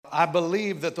I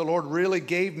believe that the Lord really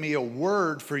gave me a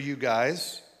word for you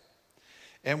guys.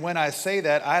 And when I say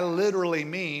that, I literally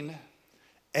mean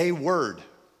a word,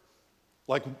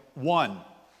 like one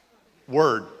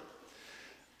word.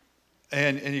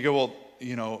 And you go, well,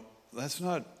 you know, that's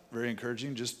not very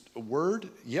encouraging, just a word?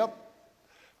 Yep.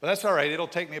 But that's all right. It'll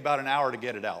take me about an hour to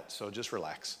get it out, so just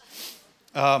relax.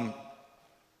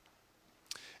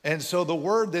 And so the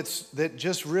word that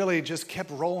just really just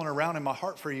kept rolling around in my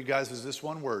heart for you guys is this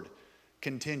one word: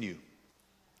 continue.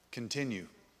 Continue.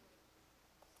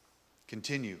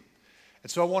 Continue.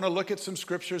 And so I want to look at some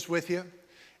scriptures with you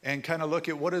and kind of look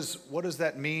at what does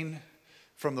that mean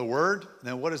from the word, and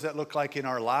then what does that look like in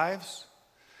our lives?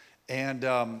 And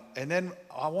then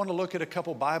I want to look at a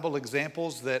couple Bible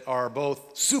examples that are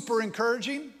both super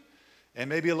encouraging and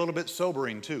maybe a little bit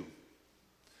sobering too.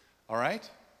 All right?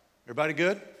 Everybody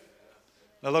good?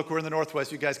 Now look, we're in the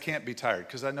Northwest. You guys can't be tired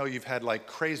because I know you've had like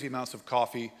crazy amounts of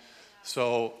coffee.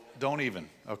 So don't even,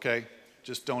 okay?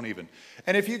 Just don't even.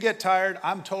 And if you get tired,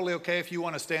 I'm totally okay. If you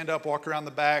want to stand up, walk around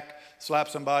the back, slap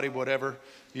somebody, whatever,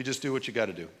 you just do what you got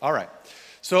to do. All right.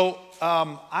 So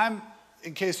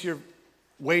in case you're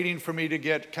waiting for me to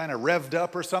get kind of revved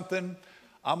up or something,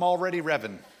 I'm already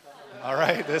revving. All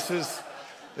right. This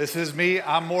is me.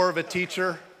 I'm more of a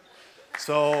teacher.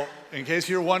 So in case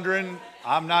you're wondering,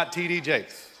 I'm not T.D.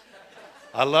 Jakes.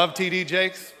 I love T.D.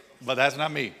 Jakes, but that's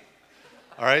not me.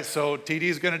 All right, so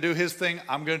T.D.'s going to do his thing.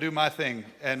 I'm going to do my thing.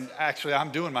 And actually,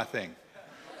 I'm doing my thing.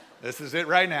 This is it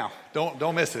right now.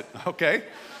 Don't miss it, okay?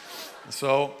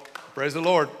 So praise the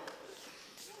Lord.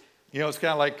 You know, it's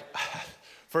kind of like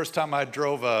first time I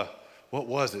drove what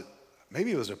was it?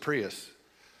 Maybe it was a Prius.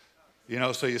 You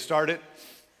know, so you start it,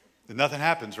 and nothing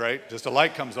happens, right? Just a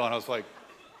light comes on. I was like,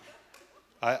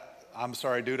 I'm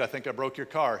sorry, dude, I think I broke your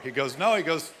car. He goes, no, he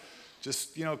goes,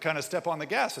 just, you know, kind of step on the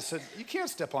gas. I said, you can't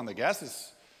step on the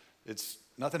gas. It's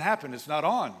nothing happened. It's not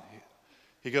on.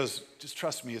 He goes, just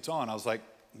trust me, it's on. I was like,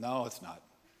 no, it's not.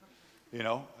 You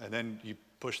know, and then you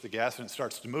push the gas and it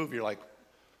starts to move. You're like,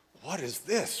 what is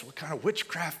this? What kind of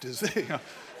witchcraft is this? You know?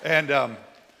 And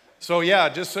so, yeah,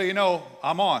 just so you know,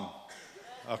 I'm on.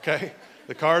 Okay?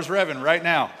 The car's revving right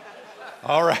now.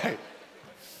 All right.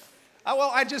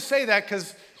 Well, I just say that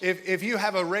because if you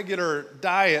have a regular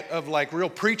diet of like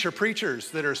real preachers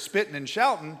that are spitting and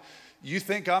shouting, you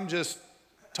think I'm just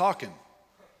talking.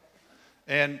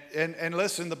 And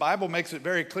listen, the Bible makes it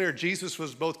very clear Jesus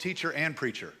was both teacher and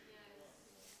preacher.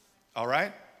 All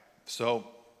right? So,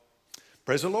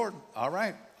 praise the Lord. All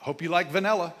right. Hope you like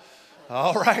vanilla.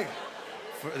 All right.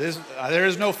 There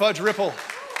is no fudge ripple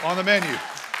on the menu.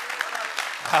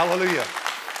 Hallelujah.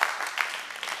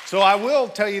 So I will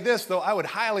tell you this, though. I would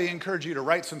highly encourage you to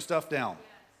write some stuff down.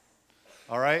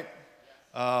 All right?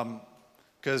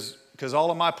 Because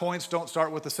all of my points don't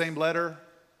start with the same letter.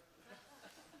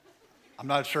 I'm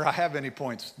not sure I have any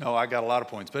points. No, I got a lot of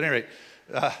points. But anyway,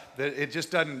 it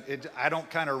just doesn't, I don't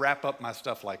kind of wrap up my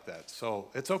stuff like that. So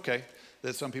it's okay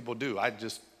that some people do. I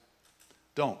just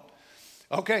don't.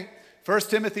 Okay, 1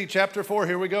 Timothy chapter 4.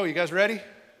 Here we go. You guys ready?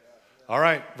 All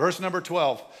right, verse number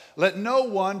 12. Let no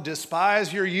one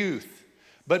despise your youth,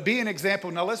 but be an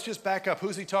example. Now let's just back up.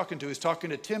 Who's he talking to? He's talking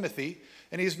to Timothy,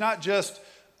 and he's not just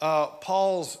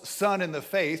Paul's son in the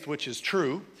faith, which is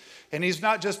true, and he's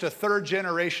not just a third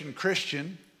generation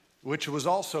Christian, which was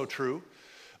also true,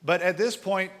 but at this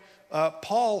point,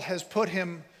 Paul has put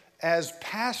him as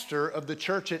pastor of the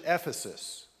church at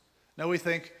Ephesus. Now we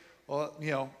think, well,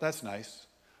 you know, that's nice.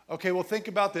 Okay, well, think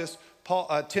about this.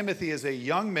 Timothy is a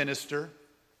young minister,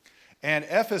 and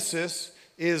Ephesus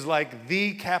is like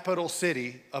the capital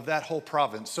city of that whole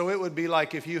province. So it would be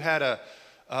like if you had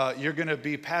you're going to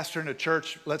be pastoring a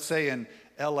church, let's say in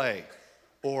L.A.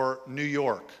 or New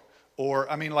York, or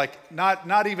I mean, like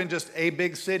not even just a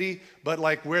big city, but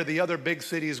like where the other big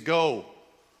cities go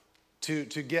to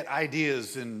get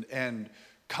ideas and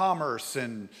commerce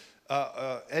and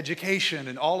education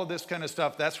and all of this kind of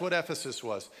stuff. That's what Ephesus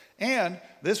was. And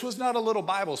this was not a little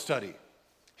Bible study.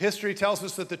 History tells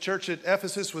us that the church at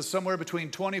Ephesus was somewhere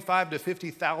between 25 to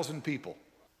 50,000 people.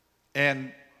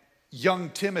 And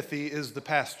young Timothy is the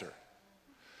pastor.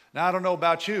 Now, I don't know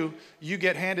about you. You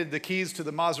get handed the keys to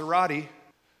the Maserati,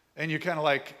 and you're kind of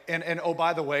like, and oh,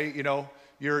 by the way, you know,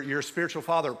 your spiritual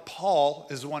father, Paul,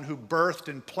 is the one who birthed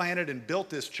and planted and built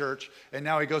this church. And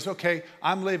now he goes, okay,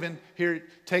 I'm living here.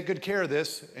 Take good care of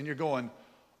this. And you're going,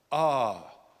 how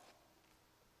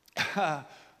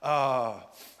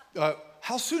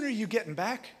soon are you getting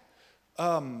back?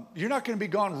 You're not going to be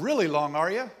gone really long,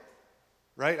 are you?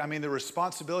 Right? I mean, the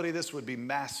responsibility of this would be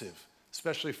massive,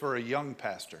 especially for a young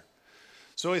pastor.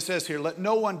 So he says here, let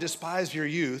no one despise your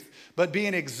youth, but be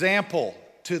an example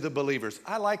to the believers.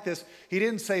 I like this. He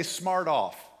didn't say smart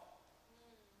off.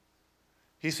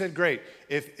 He said, great.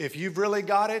 If you've really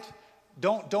got it,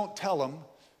 don't tell them,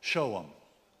 show them.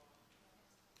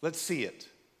 Let's see it.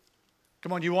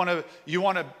 Come on, you want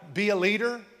to be a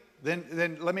leader?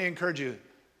 Then let me encourage you,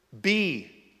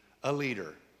 be a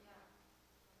leader.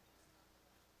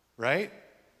 Right?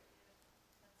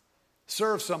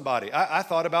 Serve somebody. I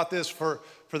thought about this for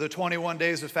the 21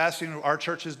 days of fasting. Our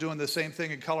church is doing the same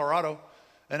thing in Colorado.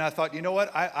 And I thought, you know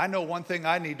what? I know one thing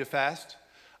I need to fast.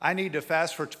 I need to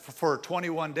fast for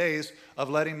 21 days of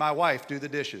letting my wife do the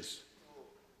dishes.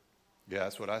 Yeah,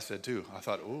 that's what I said too. I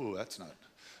thought, ooh,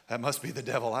 that must be the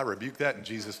devil. I rebuke that in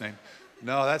Jesus' name.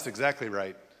 No, that's exactly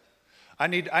right. I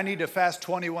need to fast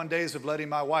 21 days of letting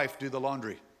my wife do the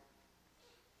laundry.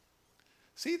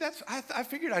 See, I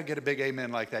figured I'd get a big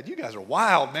amen like that. You guys are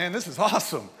wild, man. This is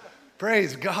awesome.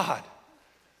 Praise God.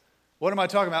 What am I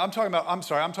talking about? I'm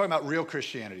talking about real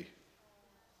Christianity.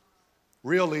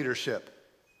 Real leadership.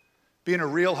 Being a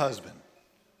real husband.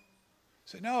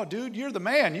 Say, no, dude, you're the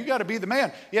man. You got to be the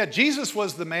man. Yeah, Jesus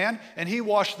was the man, and he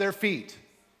washed their feet.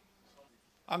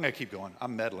 I'm going to keep going.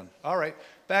 I'm meddling. All right,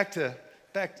 let's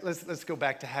go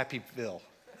back to Happyville.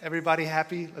 Everybody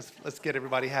happy? Let's get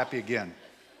everybody happy again.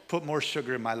 Put more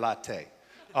sugar in my latte.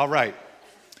 All right.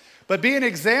 But be an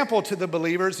example to the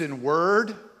believers in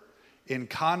word, in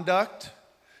conduct,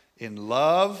 in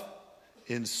love,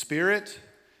 in spirit,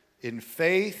 in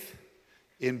faith,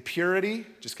 in purity.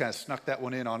 Just kind of snuck that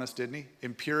one in on us, didn't he?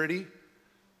 In purity.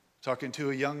 Talking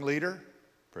to a young leader.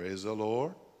 Praise the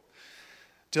Lord.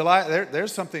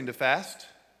 There's something to fast.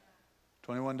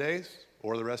 21 days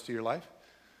or the rest of your life.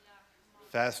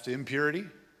 Fast in purity.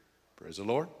 Praise the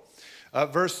Lord.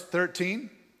 Verse 13.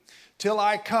 Till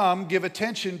I come, give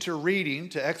attention to reading,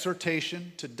 to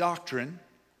exhortation, to doctrine.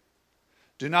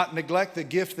 Do not neglect the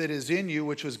gift that is in you,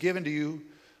 which was given to you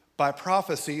by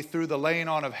prophecy through the laying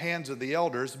on of hands of the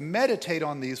elders. Meditate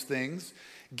on these things.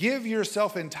 Give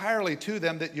yourself entirely to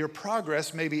them, that your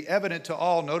progress may be evident to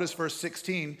all. Notice verse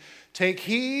 16. Take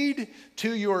heed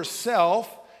to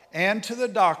yourself and to the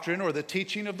doctrine or the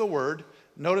teaching of the word.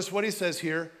 Notice what he says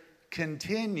here.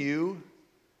 Continue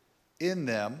in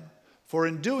them. For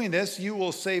in doing this, you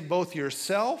will save both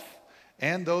yourself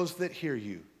and those that hear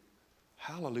you.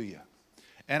 Hallelujah.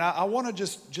 And I want to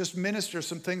just minister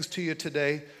some things to you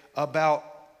today about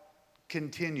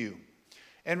continue.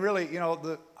 And really,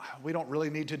 we don't really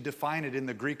need to define it in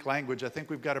the Greek language. I think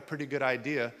we've got a pretty good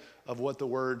idea of what the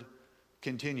word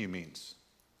continue means,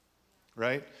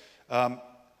 right?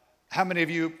 How many of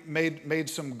you made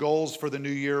some goals for the new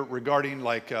year regarding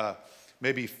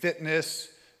maybe fitness,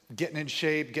 getting in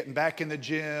shape, getting back in the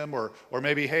gym, or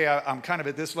maybe, hey, I'm kind of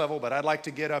at this level, but I'd like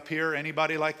to get up here.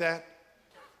 Anybody like that?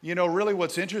 Really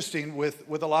what's interesting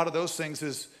with a lot of those things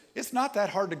is it's not that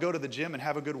hard to go to the gym and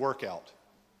have a good workout.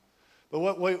 But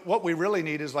what we really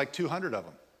need is like 200 of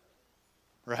them,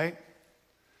 right?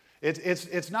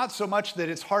 It's not so much that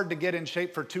it's hard to get in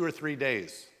shape for 2 or 3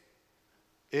 days.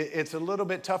 It's a little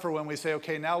bit tougher when we say,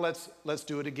 okay, now let's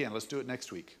do it again. Let's do it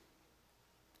next week.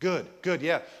 Good,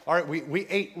 yeah. All right, we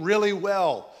ate really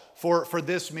well for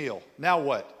this meal. Now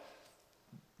what?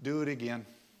 Do it again,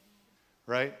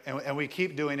 right? And we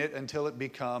keep doing it until it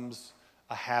becomes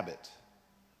a habit,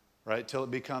 right? Till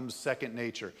it becomes second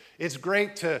nature. It's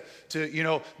great to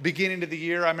beginning of the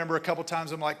year, I remember a couple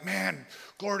times I'm like, man,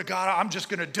 glory to God, I'm just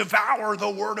going to devour the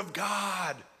Word of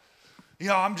God.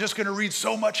 I'm just going to read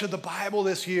so much of the Bible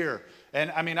this year.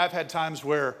 And I mean, I've had times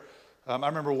where, I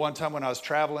remember one time when I was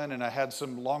traveling and I had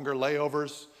some longer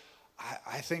layovers,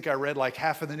 I think I read like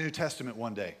half of the New Testament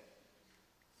one day.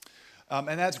 And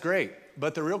that's great.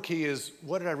 But the real key is,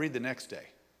 what did I read the next day?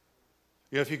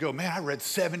 If you go, man, I read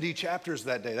 70 chapters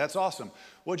that day. That's awesome.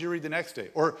 What did you read the next day?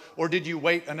 Or did you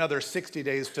wait another 60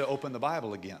 days to open the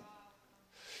Bible again?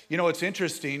 It's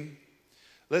interesting.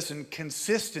 Listen,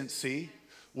 consistency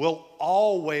will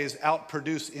always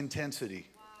outproduce intensity.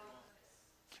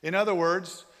 In other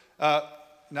words,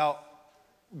 now,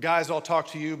 guys, I'll talk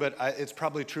to you, but it's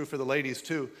probably true for the ladies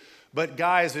too. But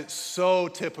guys, it's so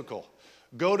typical.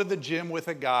 Go to the gym with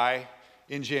a guy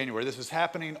in January. This is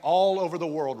happening all over the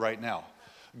world right now.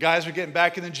 Guys are getting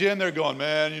back in the gym. They're going,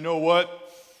 man, you know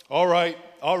what? All right.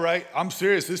 I'm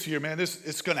serious this year, man.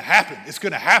 It's going to happen. It's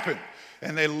going to happen.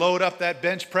 And they load up that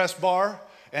bench press bar,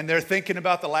 and they're thinking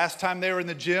about the last time they were in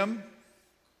the gym,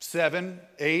 7,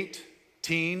 8,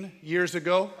 10 years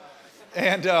ago.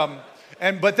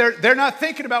 But they're not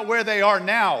thinking about where they are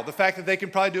now. The fact that they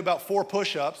can probably do about 4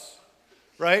 push-ups,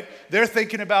 right? They're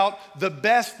thinking about the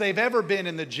best they've ever been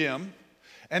in the gym,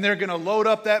 and they're going to load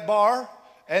up that bar,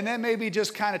 and then maybe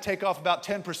just kind of take off about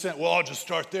 10%. Well, I'll just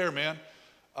start there, man.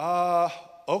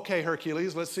 Okay,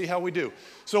 Hercules, let's see how we do.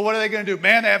 So what are they going to do?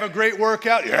 Man, they have a great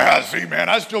workout. Yeah, see, man,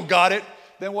 I still got it.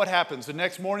 Then what happens? The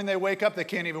next morning they wake up, they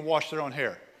can't even wash their own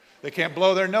hair. They can't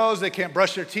blow their nose. They can't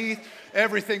brush their teeth.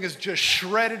 Everything is just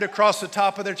shredded across the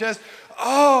top of their chest.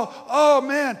 Oh,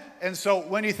 man. And so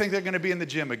when do you think they're going to be in the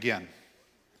gym again?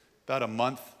 About a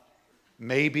month,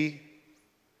 maybe.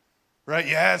 Right?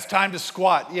 Yeah, it's time to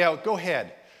squat. Yeah, go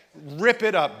ahead. Rip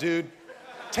it up, dude.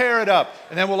 Tear it up.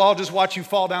 And then we'll all just watch you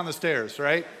fall down the stairs,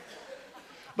 right?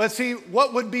 But see,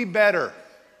 what would be better?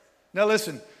 Now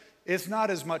listen, it's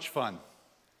not as much fun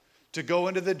to go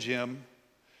into the gym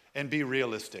and be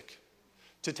realistic,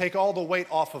 to take all the weight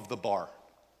off of the bar.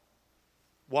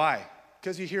 Why?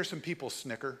 Because you hear some people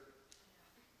snicker.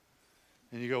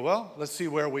 And you go, well, let's see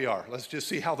where we are. Let's just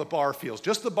see how the bar feels.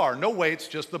 Just the bar, no weights,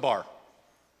 just the bar,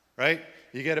 right?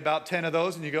 You get about 10 of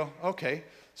those and you go, okay,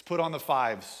 let's put on the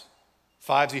fives.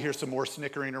 Fives, you hear some more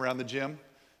snickering around the gym.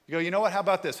 You go, you know what, how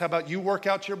about this? How about you work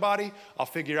out your body? I'll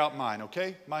figure out mine,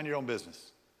 okay? Mind your own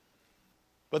business.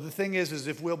 But the thing is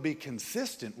if we'll be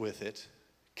consistent with it,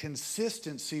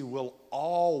 consistency will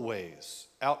always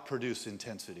outproduce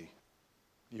intensity.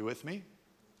 You with me?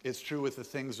 It's true with the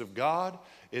things of God.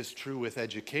 It's true with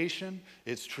education.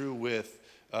 It's true with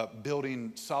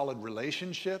building solid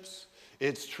relationships.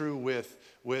 It's true with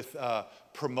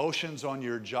promotions on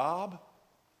your job.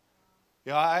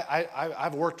 You know,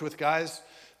 I've worked with guys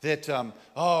that,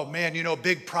 oh man, you know,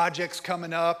 big projects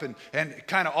coming up and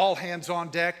kind of all hands on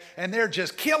deck, and they're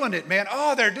just killing it, man.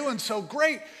 Oh, they're doing so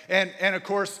great. And of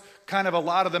course, kind of a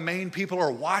lot of the main people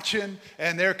are watching,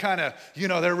 and they're kind of, you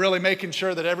know, they're really making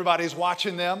sure that everybody's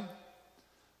watching them.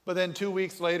 But then 2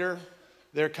 weeks later,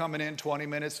 they're coming in 20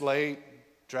 minutes late,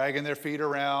 dragging their feet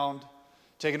around,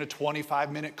 taking a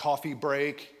 25-minute coffee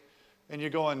break, and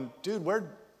you're going, dude, where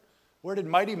did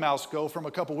Mighty Mouse go from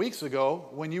a couple weeks ago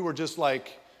when you were just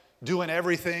like doing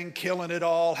everything, killing it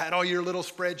all, had all your little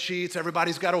spreadsheets,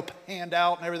 everybody's got a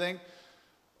handout and everything?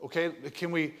 Okay,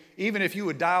 can we, even if you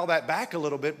would dial that back a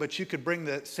little bit, but you could bring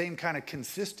the same kind of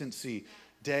consistency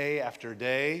day after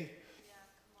day.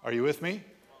 Are you with me?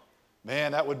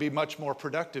 Man, that would be much more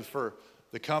productive for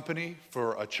the company,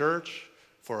 for a church,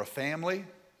 for a family.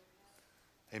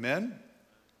 Amen?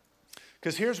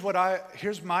 Because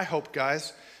here's my hope,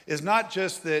 guys, is not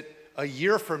just that a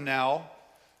year from now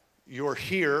you're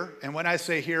here, and when I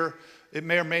say here, it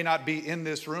may or may not be in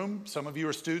this room. Some of you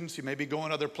are students, you may be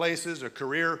going other places, or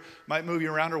career might move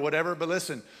you around or whatever, but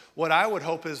listen, what I would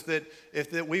hope is that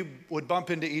that we would bump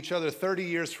into each other 30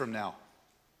 years from now.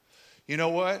 You know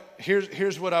what?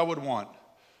 Here's what I would want.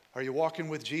 Are you walking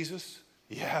with Jesus?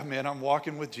 Yeah, man, I'm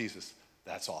walking with Jesus.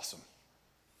 That's awesome.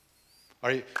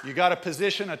 You got a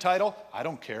position, a title? I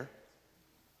don't care.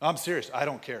 I'm serious. I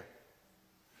don't care.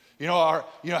 You know,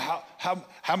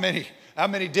 how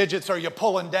many digits are you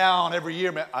pulling down every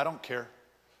year, man? I don't care.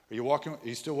 Are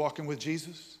you still walking with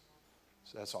Jesus?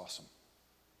 So that's awesome.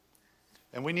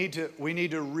 And we need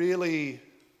to really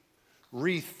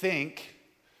rethink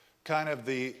kind of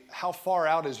how far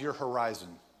out is your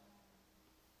horizon?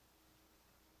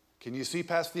 Can you see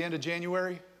past the end of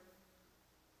January?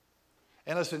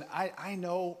 And listen, I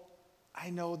know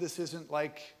this isn't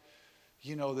like,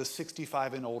 you know, the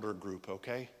 65 and older group,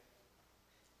 okay?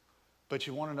 But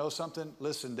you want to know something?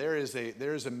 Listen, there is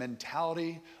a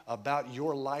mentality about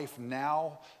your life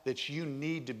now that you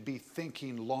need to be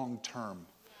thinking long term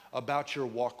about your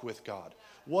walk with God.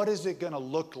 What is it going to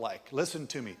look like? Listen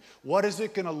to me. What is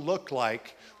it going to look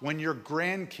like when your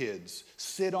grandkids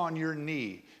sit on your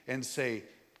knee and say,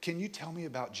 "Can you tell me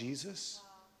about Jesus?"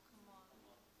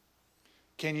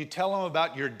 Can you tell them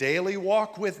about your daily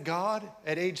walk with God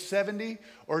at age 70?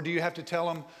 Or do you have to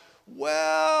tell them,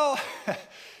 well,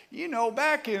 you know,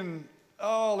 back in,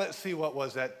 let's see, what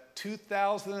was that,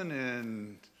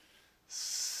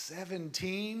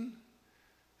 2017?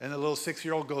 And the little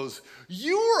 6-year-old goes,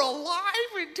 "You were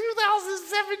alive in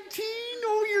 2017?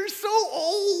 Oh, you're so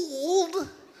old."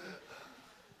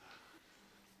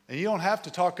 And you don't have to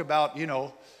talk about, you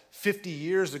know, 50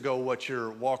 years ago what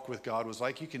your walk with God was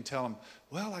like. You can tell them,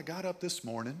 well, I got up this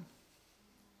morning.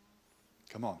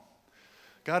 Come on.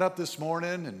 Got up this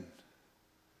morning and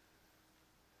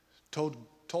told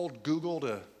Google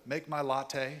to make my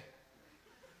latte,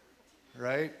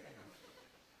 right?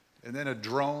 And then a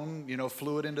drone, you know,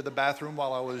 flew it into the bathroom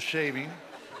while I was shaving.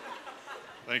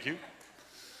 Thank you.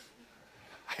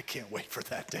 I can't wait for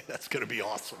that day. That's going to be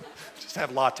awesome. Just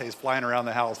have lattes flying around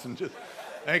the house and just,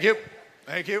 thank you.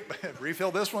 Thank you.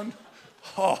 Refill this one.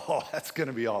 Oh, that's going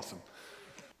to be awesome.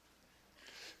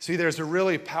 See, there's a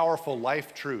really powerful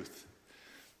life truth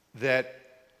that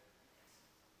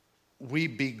we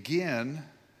begin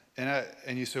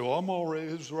And you say, well,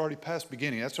 it's already past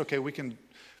beginning. That's okay. We can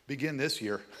begin this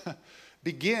year.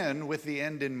 Begin with the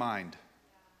end in mind.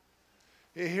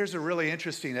 Here's a really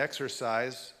interesting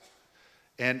exercise.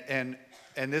 And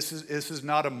this is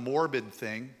not a morbid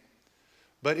thing.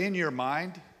 But in your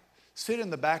mind, sit in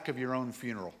the back of your own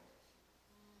funeral.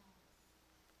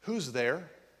 Who's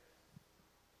there?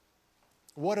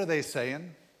 What are they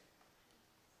saying?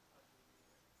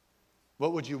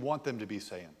 What would you want them to be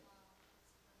saying?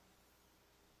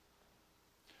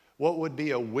 What would be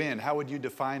a win? How would you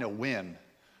define a win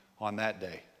on that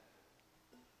day?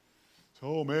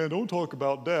 Oh man, don't talk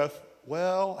about death.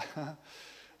 Well,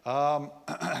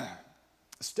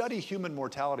 study human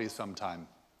mortality sometime.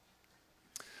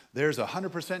 There's a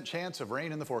 100% chance of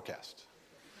rain in the forecast.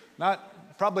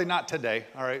 Probably not today.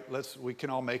 All right, we can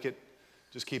all make it.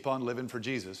 Just keep on living for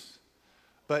Jesus.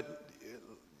 But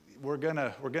we're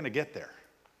gonna get there.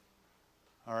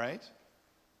 All right?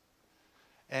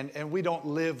 And we don't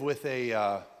live with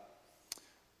a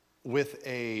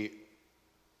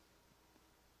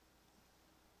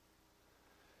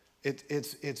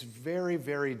it's very,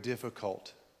 very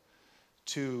difficult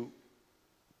to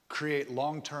create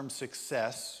long-term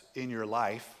success in your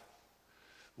life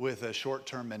with a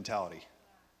short-term mentality.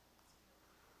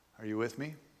 Are you with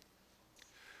me?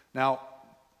 Now,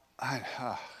 I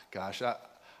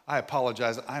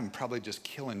apologize. I'm probably just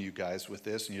killing you guys with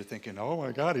this, and you're thinking, oh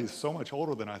my God, he's so much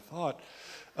older than I thought.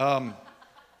 But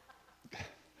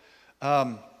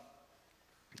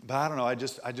I don't know. I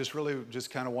just really just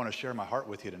kind of want to share my heart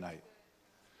with you tonight.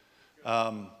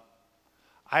 I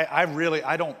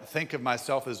don't think of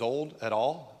myself as old at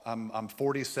all. I'm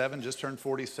 47, just turned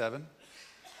 47.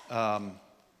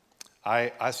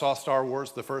 I saw Star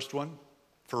Wars, the first one,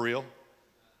 for real.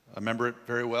 I remember it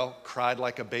very well. Cried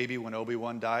like a baby when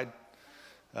Obi-Wan died.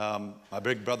 My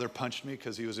big brother punched me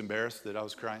because he was embarrassed that I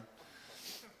was crying.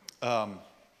 But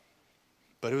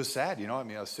it was sad, you know. I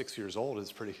mean, I was 6 years old.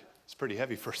 It's pretty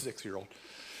heavy for a 6-year-old.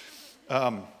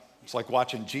 It's like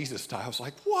watching Jesus die. I was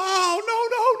like, wow, no.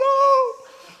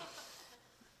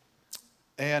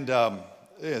 And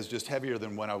it was just heavier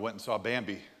than when I went and saw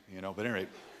Bambi, you know. But anyway,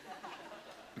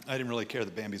 I didn't really care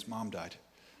that Bambi's mom died.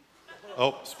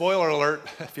 Oh, spoiler alert,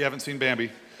 if you haven't seen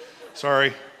Bambi.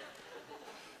 Sorry.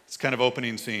 It's kind of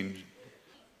opening scene.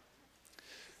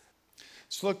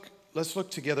 Let's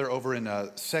look together over in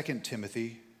 2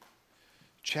 Timothy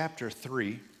chapter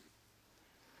 3.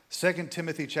 2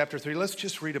 Timothy chapter 3. Let's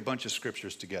just read a bunch of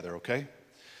scriptures together, okay?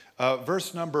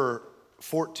 Verse number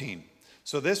 14.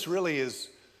 So this really is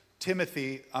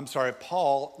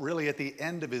Paul, really at the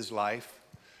end of his life.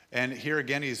 And here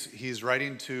again, he's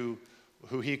writing to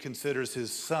who he considers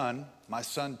his son, my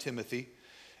son Timothy.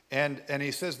 And he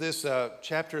says this,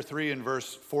 chapter 3 and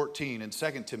verse 14 in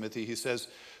 2 Timothy, he says,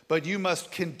 but you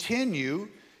must continue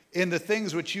in the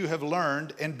things which you have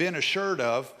learned and been assured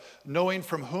of, knowing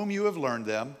from whom you have learned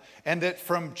them, and that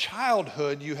from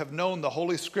childhood you have known the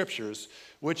Holy Scriptures,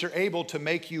 which are able to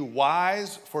make you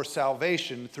wise for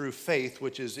salvation through faith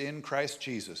which is in Christ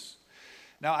Jesus.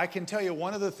 Now, I can tell you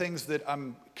one of the things that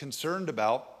I'm concerned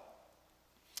about,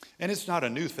 and it's not a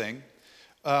new thing,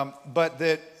 but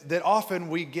that often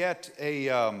we get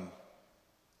a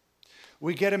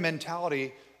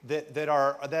mentality that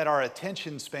our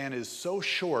attention span is so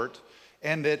short,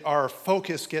 and that our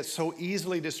focus gets so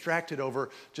easily distracted over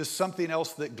just something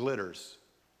else that glitters,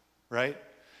 right?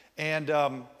 And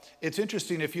it's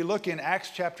interesting, if you look in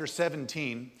Acts chapter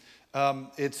 17,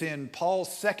 it's in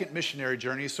Paul's second missionary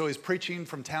journey, so he's preaching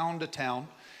from town to town,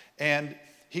 and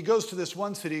he goes to this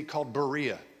one city called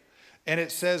Berea. And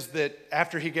it says that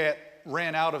after he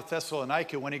ran out of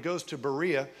Thessalonica, when he goes to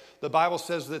Berea, the Bible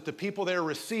says that the people there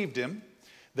received him.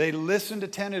 They listened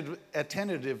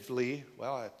attentively.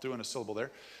 Well, I threw in a syllable there,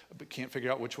 but can't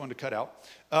figure out which one to cut out.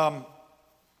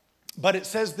 But it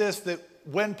says this, that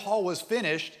when Paul was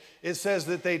finished, it says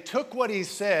that they took what he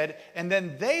said, and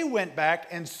then they went back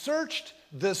and searched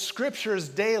the scriptures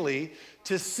daily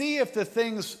to see if the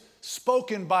things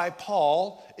spoken by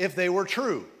Paul, if they were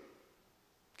true.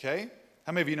 Okay?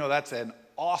 How many of you know that's an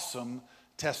awesome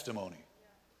testimony?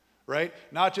 Right?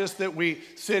 Not just that we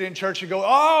sit in church and go,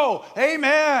 oh,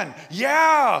 amen,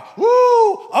 yeah, woo,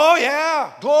 oh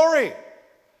yeah, glory.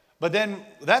 But then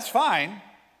that's fine.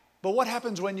 But what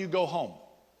happens when you go home?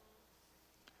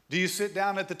 Do you sit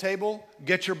down at the table,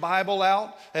 get your Bible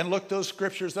out, and look those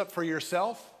scriptures up for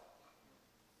yourself?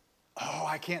 Oh,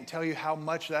 I can't tell you how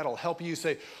much that'll help you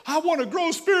say, I want to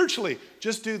grow spiritually.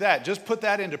 Just do that. Just put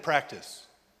that into practice.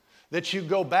 That you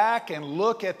go back and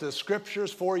look at the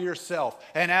scriptures for yourself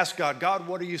and ask God,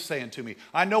 what are you saying to me?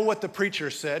 I know what the preacher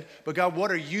said, but God, what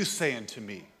are you saying to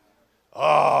me?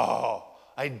 Oh,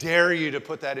 I dare you to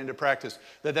put that into practice.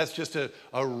 That's just a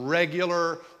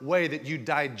regular way that you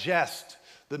digest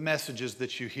the messages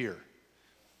that you hear.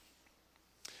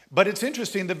 But it's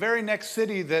interesting, the very next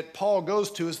city that Paul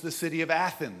goes to is the city of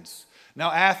Athens.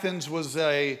 Now, Athens was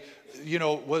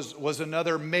was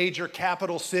another major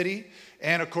capital city.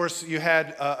 And of course, you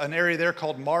had an area there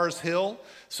called Mars Hill.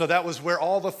 So that was where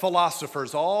all the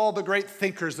philosophers, all the great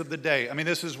thinkers of the day, I mean,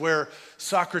 this is where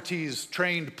Socrates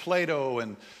trained Plato.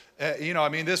 And,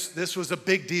 this was a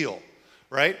big deal,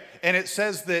 right? And it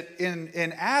says that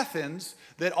in Athens,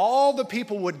 that all the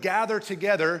people would gather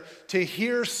together to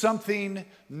hear something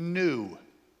new.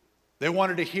 They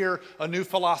wanted to hear a new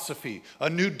philosophy, a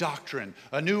new doctrine,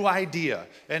 a new idea.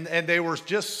 And they were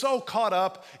just so caught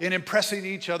up in impressing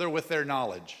each other with their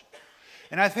knowledge.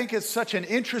 And I think it's such an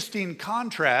interesting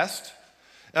contrast.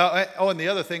 And the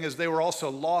other thing is they were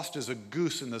also lost as a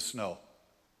goose in the snow.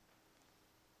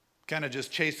 Kind of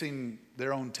just chasing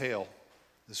their own tail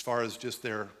as far as just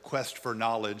their quest for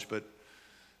knowledge. But,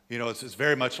 it's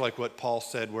very much like what Paul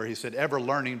said, where he said, ever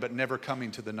learning but never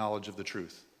coming to the knowledge of the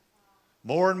truth.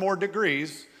 More and more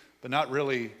degrees, but not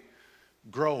really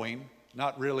growing,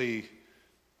 not really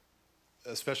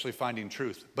especially finding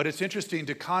truth. But it's interesting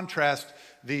to contrast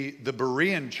the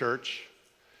Berean church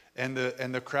and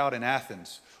the crowd in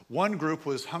Athens. One group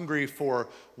was hungry for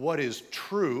what is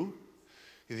true.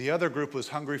 The other group was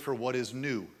hungry for what is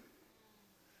new.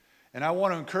 And I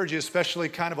want to encourage you, especially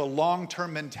kind of a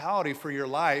long-term mentality for your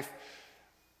life,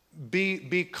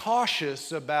 be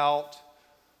cautious about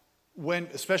when,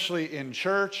 especially in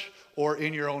church or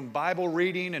in your own Bible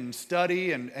reading and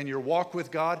study and your walk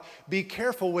with God, be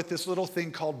careful with this little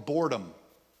thing called boredom.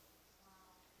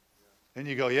 And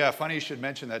you go, yeah, funny you should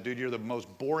mention that, dude. You're the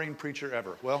most boring preacher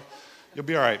ever. Well, you'll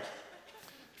be all right.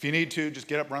 If you need to, just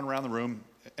get up, run around the room,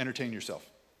 entertain yourself.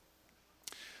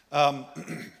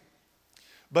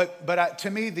 But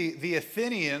to me, the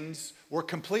Athenians were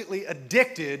completely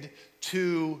addicted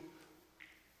to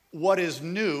what is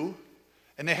new,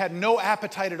 and they had no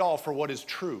appetite at all for what is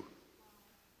true.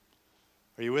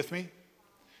 Are you with me?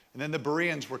 And then the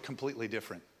Bereans were completely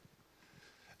different.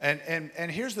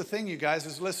 And here's the thing, you guys,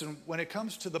 is listen, when it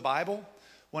comes to the Bible,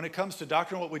 when it comes to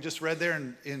doctrine, what we just read there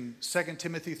in 2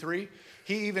 Timothy 3,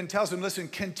 he even tells them, listen,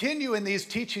 continue in these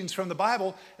teachings from the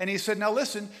Bible. And he said, now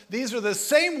listen, these are the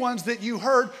same ones that you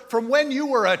heard from when you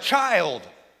were a child.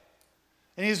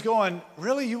 And he's going,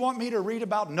 really, you want me to read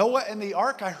about Noah and the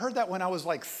ark? I heard that when I was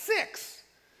like 6.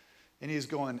 And he's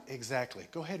going, exactly.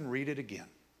 Go ahead and read it again.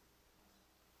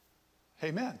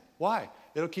 Amen. Why?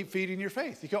 It'll keep feeding your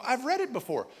faith. You go, I've read it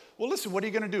before. Well, listen, what are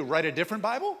you going to do? Write a different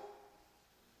Bible?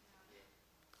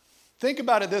 Think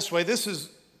about it this way. This is,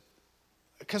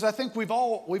 because I think we've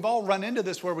all run into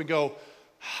this where we go,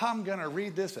 I'm going to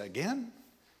read this again?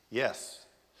 Yes.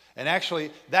 And actually,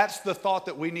 that's the thought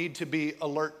that we need to be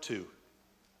alert to.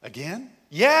 Again?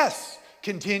 Yes.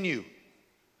 Continue.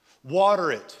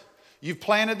 Water it. You've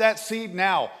planted that seed,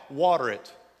 now water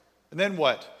it. And then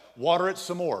what? Water it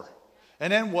some more.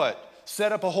 And then what?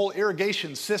 Set up a whole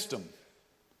irrigation system.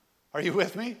 Are you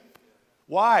with me?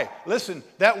 Why? Listen,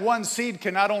 that one seed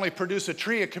can not only produce a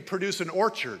tree, it could produce an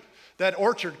orchard. That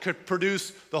orchard could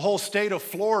produce the whole state of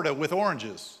Florida with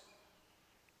oranges.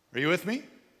 Are you with me?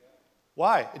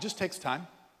 Why? It just takes time.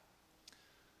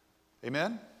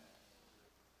 Amen?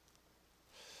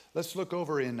 Let's look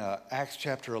over in Acts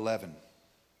chapter 11.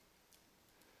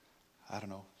 I don't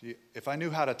know. If I knew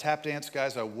how to tap dance,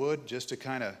 guys, I would, just to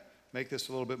kind of make this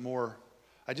a little bit more.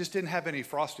 I just didn't have any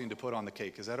frosting to put on the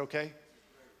cake. Is that okay?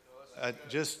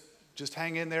 Just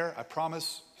hang in there. I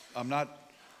promise I'm not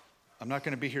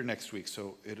going to be here next week,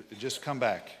 so it just come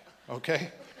back, okay?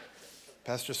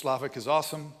 Pastor Slavic is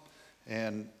awesome,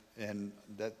 and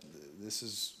that this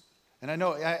is, and I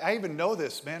know, I even know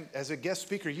this, man, as a guest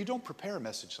speaker, you don't prepare a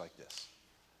message like this,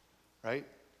 right?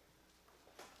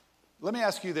 Let me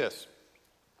ask you this.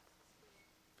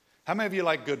 How many of you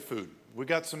like good food? We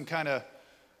got some kind of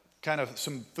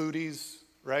some foodies,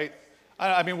 right?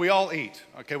 I mean, we all eat,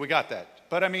 okay, we got that.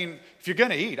 But I mean, if you're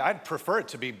gonna eat, I'd prefer it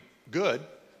to be good,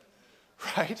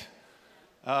 right?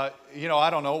 I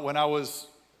don't know, when I was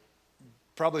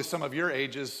probably some of your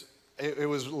ages, it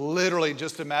was literally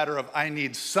just a matter of I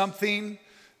need something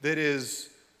that is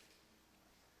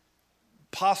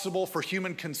possible for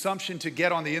human consumption to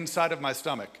get on the inside of my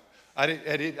stomach.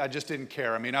 I just didn't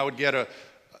care. I mean, I would get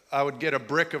a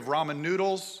brick of ramen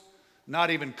noodles,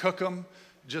 not even cook them,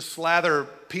 just slather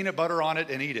peanut butter on it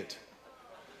and eat it.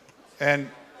 And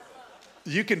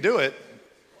you can do it.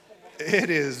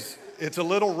 It's a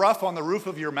little rough on the roof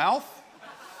of your mouth.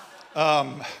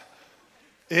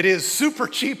 It is super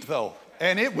cheap though.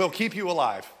 and it will keep you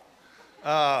alive.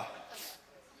 But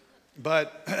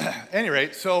at any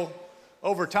rate, so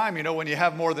over time, when you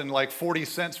have more than like 40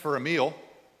 cents for a meal,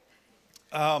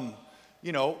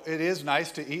 it is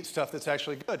nice to eat stuff that's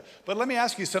actually good. But let me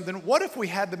ask you something. What if we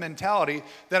had the mentality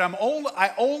that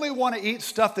I only want to eat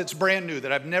stuff that's brand new,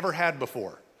 that I've never had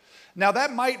before? Now,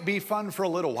 that might be fun for a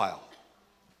little while,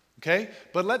 okay?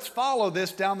 But let's follow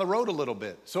this down the road a little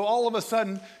bit. So all of a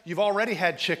sudden, you've already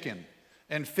had chicken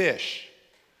and fish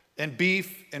and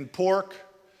beef and pork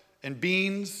and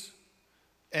beans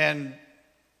and,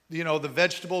 the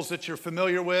vegetables that you're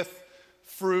familiar with,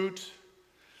 fruit.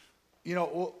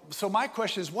 So my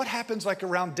question is, what happens like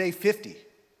around day 50?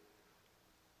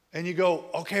 And you go,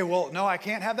 okay, well, no, I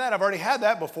can't have that. I've already had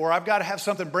that before. I've got to have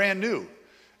something brand new.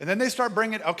 And then they start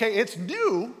bringing, okay, it's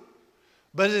new,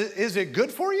 but is it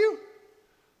good for you?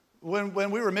 When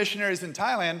we were missionaries in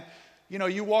Thailand,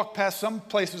 you walk past some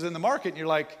places in the market and you're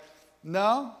like,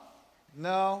 no,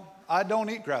 I don't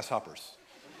eat grasshoppers.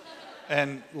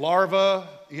 And larvae,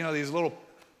 these little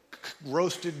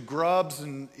roasted grubs,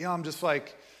 and, I'm just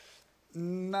like,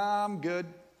 nah, I'm good.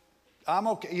 I'm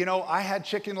okay. I had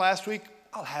chicken last week.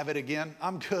 I'll have it again.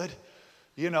 I'm good.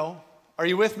 Are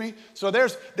you with me? So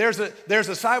there's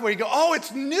a side where you go, oh,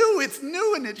 it's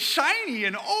new and it's shiny,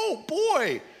 and oh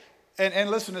boy. And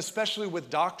listen, especially with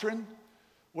doctrine,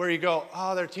 where you go,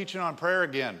 oh, they're teaching on prayer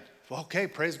again. Well, okay,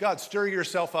 praise God. Stir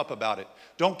yourself up about it.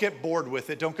 Don't get bored with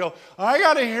it. Don't go, I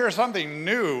got to hear something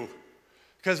new.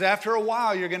 Because after a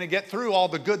while, you're going to get through all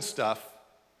the good stuff.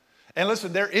 And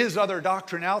listen, there is other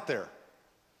doctrine out there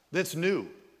that's new,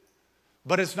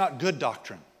 but it's not good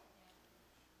doctrine.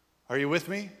 Are you with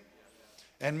me?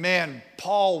 And man,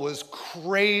 Paul was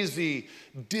crazy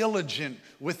diligent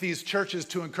with these churches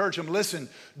to encourage them. Listen,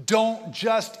 don't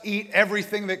just eat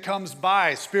everything that comes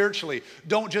by spiritually.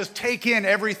 Don't just take in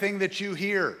everything that you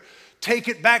hear. Take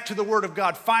it back to the Word of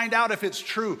God. Find out if it's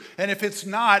true. And if it's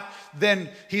not, then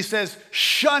he says,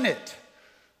 shun it.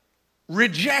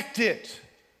 Reject it.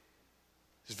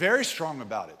 He's very strong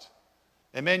about it.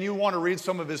 And man, you want to read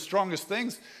some of his strongest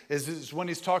things is when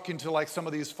he's talking to like some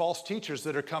of these false teachers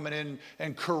that are coming in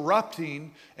and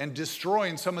corrupting and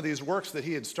destroying some of these works that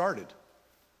he had started.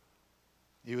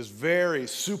 He was very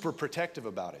super protective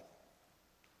about it.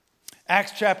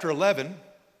 Acts chapter 11,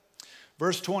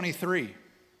 verse 23.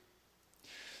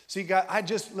 See, God, I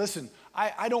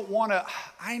don't want to,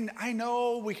 I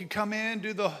know we could come in,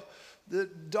 do the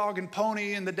dog and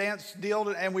pony and the dance deal,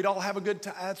 and we'd all have a good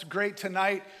time. That's great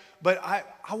tonight. But I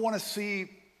want to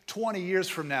see 20 years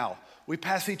from now, we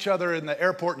pass each other in the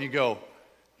airport and you go,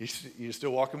 you're still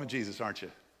walking with Jesus, aren't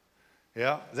you?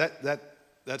 Yeah?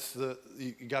 That's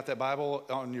you got that Bible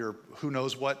on your who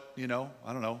knows what, I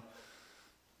don't know.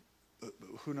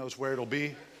 Who knows where it'll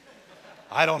be?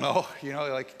 I don't know.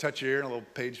 Like touch your ear and a little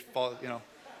page fall, I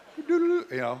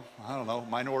don't know.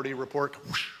 Minority Report.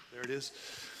 Whoosh, there it is.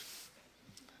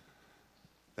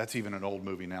 That's even an old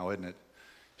movie now, isn't it?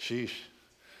 Sheesh.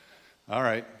 All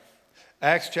right.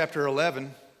 Acts chapter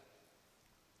 11.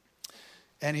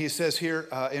 And he says here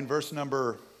in verse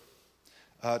number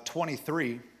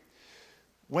 23,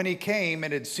 when he came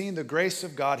and had seen the grace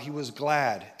of God, he was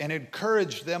glad and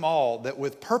encouraged them all that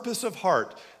with purpose of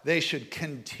heart they should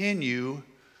continue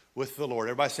with the Lord.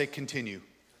 Everybody say continue.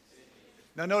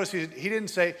 Now notice he didn't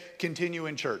say continue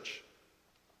in church.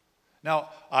 Now,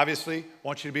 obviously, I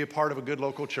want you to be a part of a good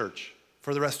local church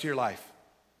for the rest of your life.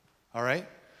 All right?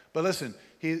 But listen,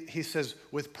 he says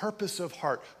with purpose of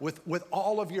heart, with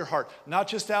all of your heart, not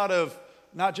just out of,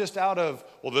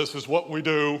 well, this is what we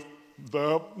do,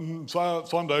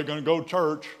 Sunday gonna go to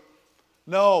church.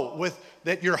 No, with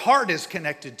that your heart is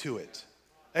connected to it.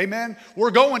 Amen?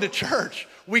 We're going to church.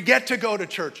 We get to go to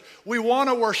church. We want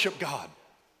to worship God.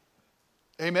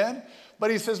 Amen?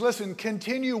 But he says, listen,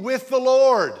 continue with the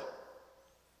Lord.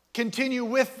 Continue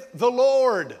with the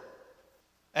Lord.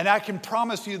 And I can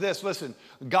promise you this, listen,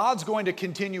 God's going to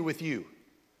continue with you.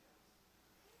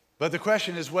 But the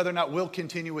question is whether or not we'll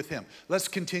continue with him. Let's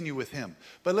continue with him.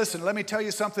 But listen, let me tell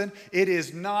you something. It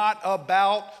is not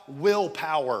about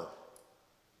willpower.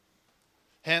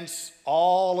 Hence,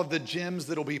 all of the gyms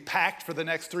that'll be packed for the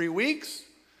next 3 weeks,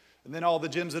 and then all the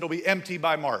gyms that'll be empty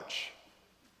by March.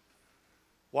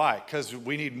 Why? Because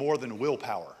we need more than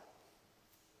willpower,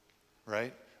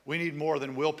 right? We need more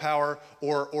than willpower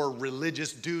or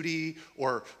religious duty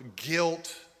or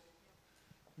guilt.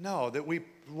 No,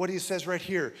 what he says right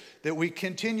here, that we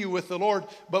continue with the Lord,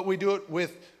 but we do it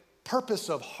with purpose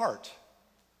of heart.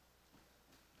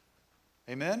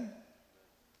 Amen?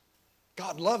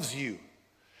 God loves you.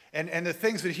 And the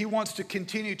things that he wants to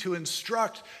continue to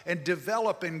instruct and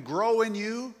develop and grow in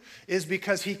you is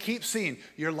because he keeps seeing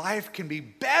your life can be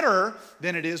better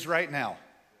than it is right now.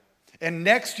 And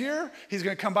next year, he's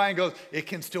going to come by and go, it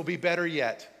can still be better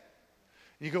yet.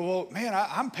 You go, well, man,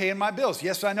 I'm paying my bills.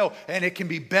 Yes, I know. And it can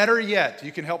be better yet.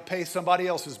 You can help pay somebody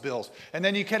else's bills. And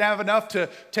then you can have enough to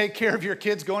take care of your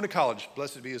kids going to college.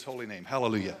 Blessed be his holy name.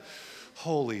 Hallelujah.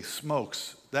 Holy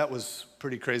smokes. That was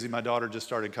pretty crazy. My daughter just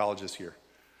started college this year.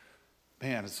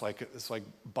 Man, it's like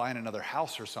buying another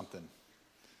house or something.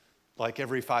 Like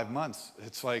every 5 months.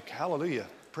 It's like, hallelujah.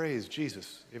 Praise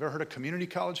Jesus. You ever heard of community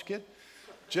college kid?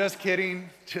 Just kidding.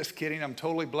 Just kidding. I'm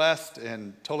totally blessed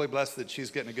and totally blessed that she's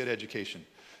getting a good education.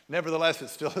 Nevertheless, it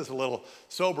still is a little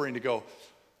sobering to go,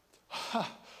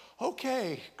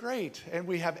 okay, great. And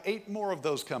we have 8 more of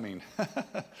those coming.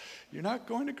 You're not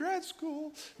going to grad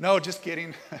school. No, just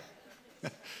kidding.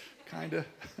 Kind of.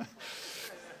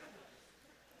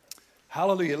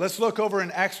 Hallelujah. Let's look over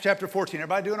in Acts chapter 14.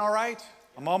 Everybody doing all right?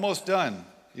 I'm almost done.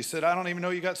 You said, I don't even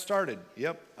know you got started.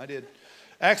 Yep, I did.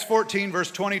 Acts 14,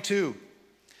 verse 22.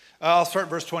 I'll start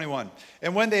verse 21.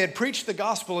 And when they had preached the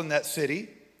gospel in that city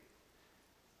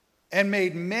and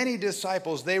made many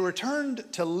disciples, they returned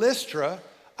to Lystra,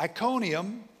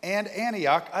 Iconium, and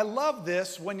Antioch. I love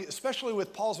this, especially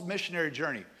with Paul's missionary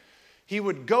journey. He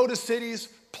would go to cities,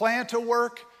 plant a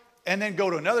work, and then go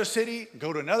to another city,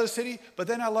 But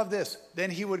then I love this. Then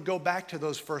he would go back to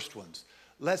those first ones.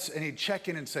 And he'd check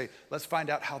in and say, let's find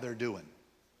out how they're doing.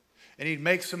 And he'd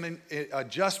make some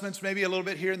adjustments, maybe a little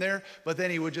bit here and there, but then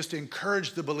he would just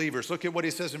encourage the believers. Look at what he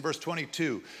says in verse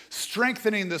 22.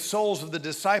 Strengthening the souls of the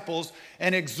disciples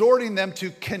and exhorting them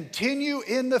to continue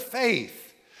in the faith.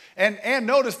 And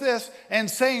notice this, and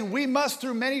saying we must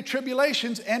through many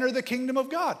tribulations enter the kingdom of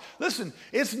God. Listen,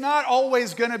 it's not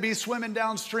always going to be swimming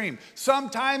downstream.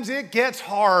 Sometimes it gets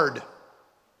hard.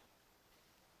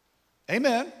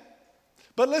 Amen.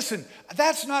 But listen,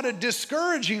 that's not a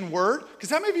discouraging word, because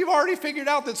how many of you have already figured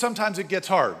out that sometimes it gets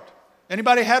hard?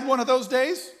 Anybody had one of those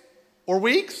days? Or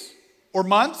weeks? Or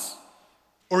months?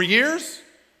 Or years?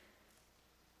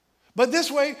 But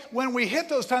this way, when we hit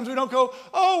those times, we don't go,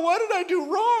 oh, what did I do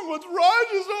wrong? What's wrong?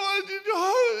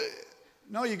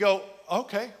 No, you go,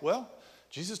 okay, well,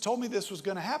 Jesus told me this was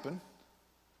going to happen.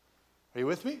 Are you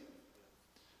with me?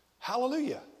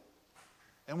 Hallelujah.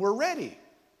 And we're ready.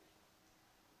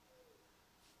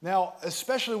 Now,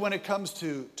 especially when it comes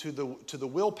to the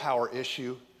willpower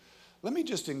issue, let me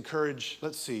just encourage,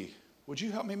 let's see, would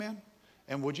you help me, man?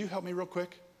 And would you help me real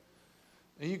quick?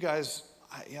 Now, you guys,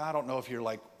 I don't know if you're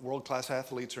like world-class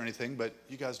athletes or anything, but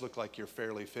you guys look like you're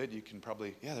fairly fit. You can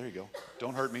probably, yeah, there you go.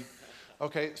 Don't hurt me.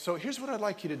 Okay, so here's what I'd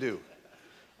like you to do.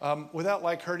 Without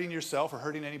like hurting yourself or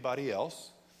hurting anybody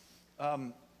else, I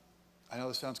know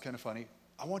this sounds kind of funny.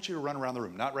 I want you to run around the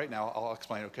room. Not right now. I'll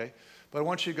explain, okay? But I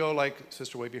want you to go like,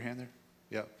 sister, wave your hand there.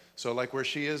 Yeah. So like where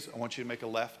she is, I want you to make a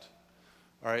left.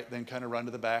 All right, then kind of run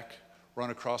to the back,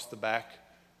 run across the back,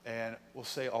 and we'll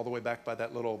say all the way back by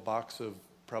that little box of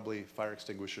probably fire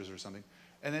extinguishers or something.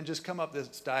 And then just come up this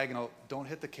diagonal. Don't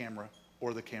hit the camera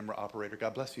or the camera operator.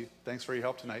 God bless you. Thanks for your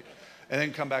help tonight. And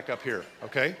then come back up here,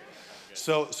 okay?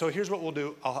 So here's what we'll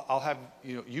do. I'll have,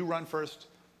 you run first.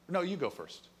 No, you go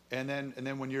first. And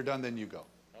then when you're done, then you go.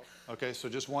 Okay, so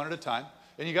just one at a time.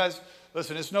 And you guys,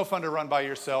 listen, it's no fun to run by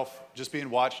yourself, just being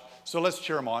watched. So let's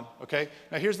cheer them on, okay?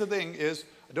 Now here's the thing is,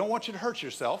 I don't want you to hurt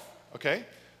yourself, okay?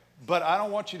 But I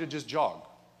don't want you to just jog,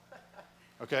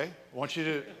 okay? I want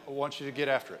you to get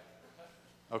after it,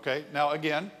 okay? Now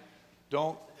again,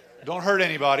 don't hurt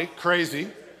anybody, crazy.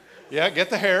 Yeah, get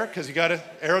the hair, because you got it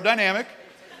aerodynamic,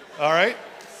 all right?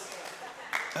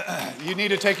 You need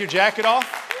to take your jacket off,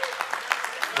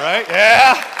 right?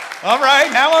 Yeah, all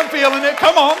right, now I'm feeling it,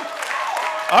 come on.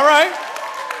 All right.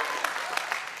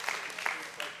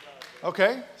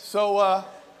 Okay, so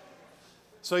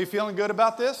you feeling good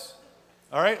about this?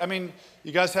 All right, I mean,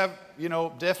 you guys have,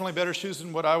 definitely better shoes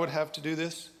than what I would have to do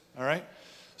this, all right?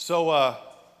 So,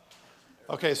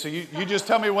 okay, so you just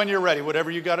tell me when you're ready,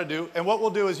 whatever you got to do. And what we'll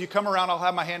do is you come around, I'll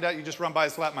have my hand out, you just run by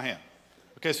and slap my hand.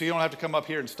 Okay, so you don't have to come up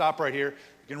here and stop right here.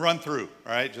 You can run through,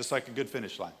 all right, just like a good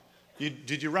finish line.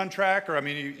 Did you run track, or, I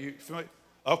mean, you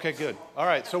okay, good. All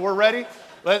right, so we're ready.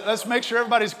 Let's make sure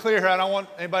everybody's clear here. I don't want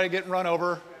anybody getting run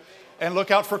over. And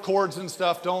look out for cords and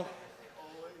stuff.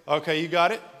 Okay, you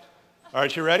got it? All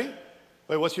right, you ready?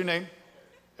 Wait, what's your name?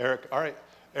 Eric. All right.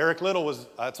 Eric Little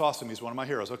that's awesome. He's one of my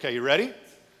heroes. Okay, you ready?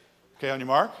 Okay, on your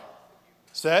mark.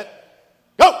 Set.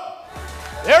 Go!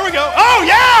 There we go. Oh,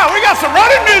 yeah! We got some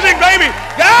running music, baby!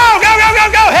 Go, go, go, go,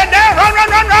 go! Head down! Run, run,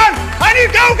 run, run! I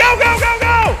need go!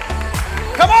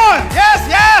 Come on! Yes,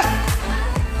 yes!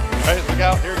 All right, look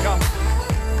out. Here it comes.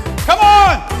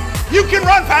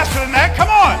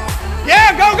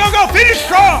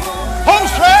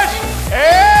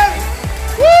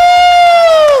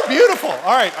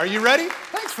 right, are you ready?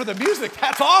 Thanks for the music.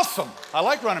 That's awesome. I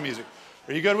like running music.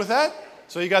 Are you good with that?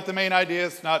 So you got the main idea.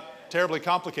 It's not terribly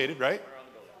complicated, right?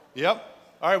 Yep.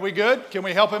 All right, we good? Can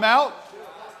we help him out?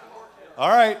 All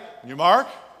right, you mark,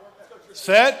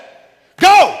 set,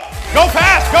 go! Go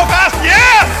fast, go fast,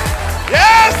 yes!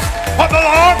 Yes! Put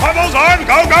those on,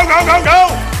 go, go, go, go, go!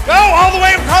 Go all the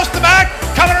way across the back,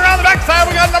 coming around the back side,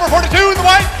 we got number 42 in the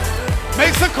white.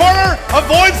 Makes the corner,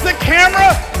 avoids the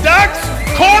camera, ducks,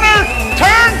 corner,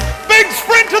 turn, big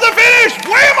sprint to the finish,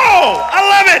 whammo! I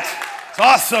love it! It's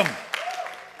awesome.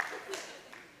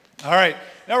 All right,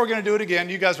 now we're gonna do it again.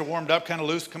 You guys are warmed up, kind of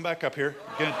loose, come back up here.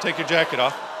 You're gonna take your jacket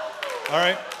off. All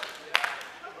right.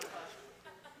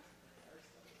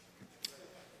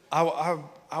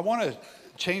 I want to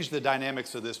change the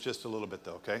dynamics of this just a little bit,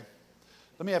 though, okay?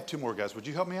 Let me have two more guys. Would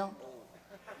you help me out?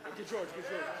 Get George.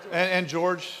 And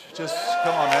George, just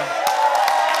come on, man.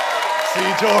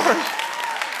 See George.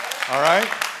 All right.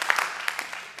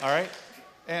 All right.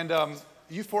 And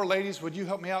you four ladies, would you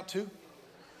help me out, too?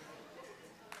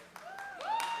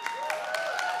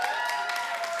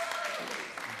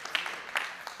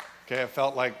 Okay, I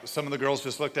felt like some of the girls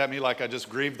just looked at me like I just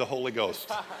grieved the Holy Ghost.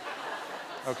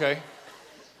 Okay?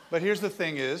 But here's the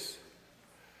thing is,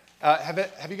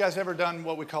 have you guys ever done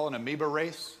what we call an amoeba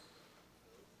race?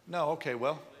 No? Okay,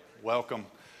 well, welcome.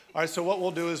 All right, so what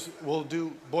we'll do is we'll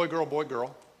do boy,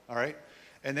 girl, all right?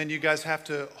 And then you guys have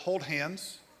to hold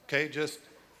hands, okay? Just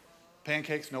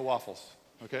pancakes, no waffles,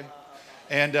 okay?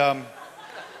 And hey,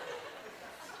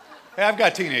 I've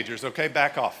got teenagers, okay?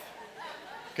 Back off,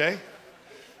 okay?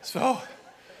 So,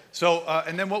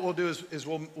 and then what we'll do is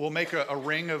we'll make a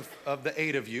ring of the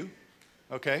 8 of you,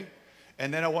 okay?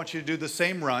 And then I want you to do the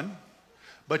same run,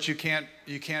 but you can't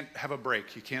have a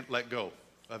break. You can't let go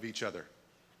of each other,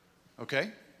 okay?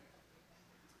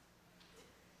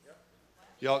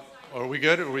 Y'all, are we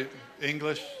good? Are we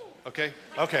English? Okay,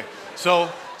 okay. So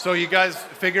you guys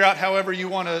figure out however you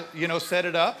want to, set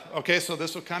it up, okay? So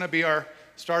this will kind of be our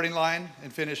starting line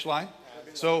and finish line.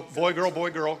 So boy,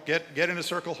 girl, get in a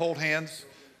circle, hold hands.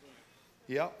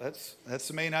 Yeah, that's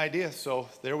the main idea. So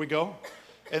there we go.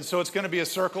 And so it's going to be a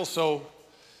circle. So,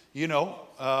 you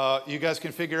guys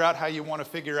can figure out how you want to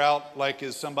figure out, like,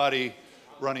 is somebody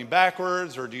running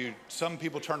backwards, or some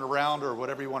people turn around, or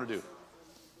whatever you want to do.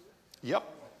 Yep.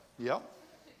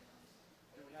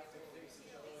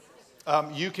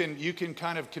 You can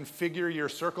kind of configure your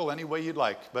circle any way you'd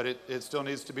like, but it still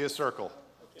needs to be a circle.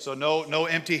 So no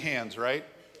empty hands, right?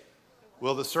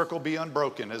 Will the circle be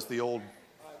unbroken as the old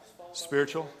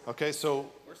spiritual? Okay,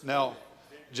 so now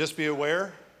just be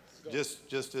aware,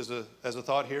 just as a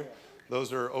thought here,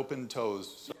 those are open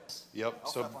toes. Yep,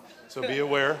 so be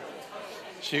aware.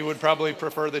 She would probably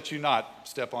prefer that you not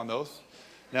step on those.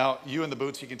 Now, you in the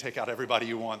boots, you can take out everybody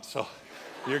you want, so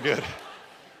you're good.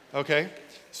 Okay,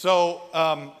 so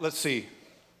let's see.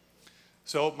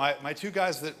 So my two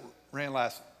guys that ran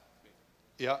last,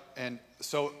 yeah, and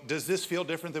so does this feel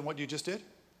different than what you just did?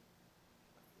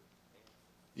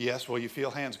 Yes, well, you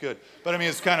feel hands good. But I mean,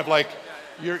 it's kind of like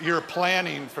you're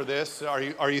planning for this.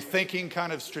 Are you thinking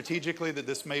kind of strategically that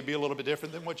this may be a little bit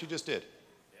different than what you just did?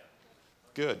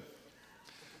 Good.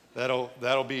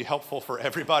 That'll be helpful for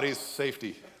everybody's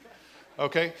safety.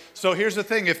 Okay, so here's the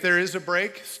thing. If there is a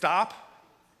break, stop.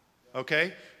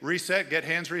 Okay, reset, get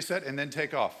hands reset, and then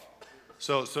take off.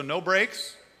 So no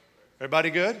breaks. Everybody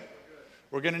good?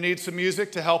 We're going to need some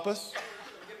music to help us.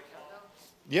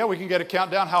 Yeah, we can get a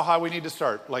countdown how high we need to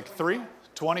start. Like 3,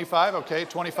 25, okay.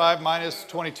 25 minus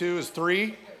 22 is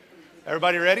 3.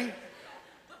 Everybody ready?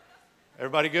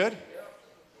 Everybody good?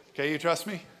 Okay, you trust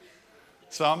me?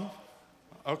 Some?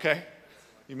 Okay.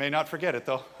 You may not forget it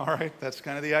though. All right, that's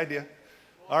kind of the idea.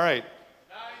 All right.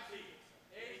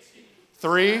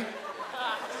 3,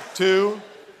 2,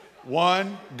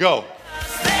 1, go.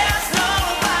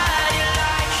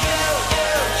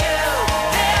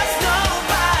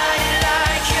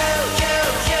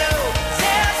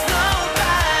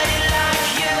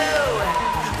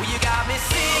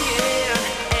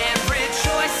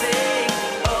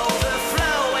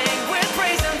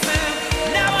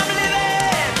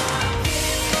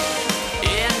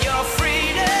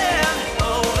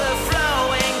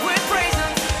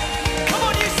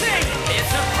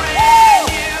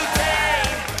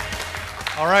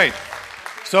 All right,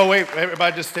 so wait,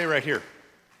 everybody just stay right here.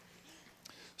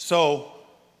 So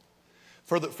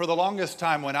for the longest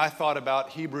time when I thought about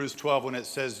Hebrews 12, when it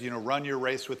says, run your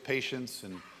race with patience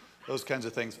and those kinds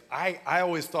of things, I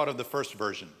always thought of the first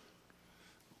version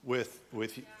with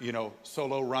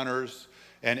solo runners.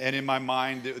 And in my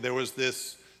mind, there was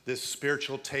this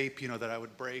spiritual tape, that I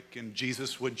would break and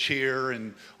Jesus would cheer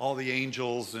and all the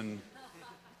angels and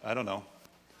I don't know.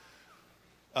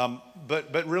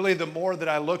 But really, the more that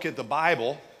I look at the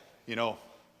Bible,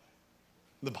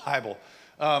 the Bible,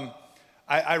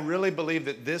 I really believe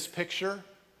that this picture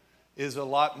is a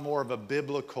lot more of a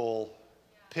biblical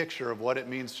picture of what it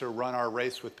means to run our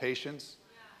race with patience.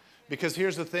 Because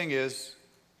here's the thing is,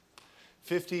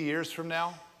 50 years from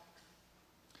now,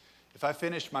 if I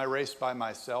finish my race by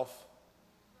myself,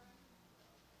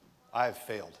 I have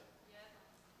failed.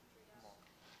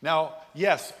 Now,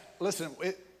 yes, listen,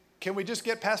 can we just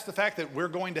get past the fact that we're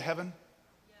going to heaven?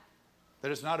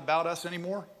 That it's not about us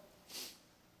anymore?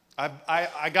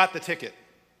 I got the ticket.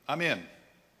 I'm in.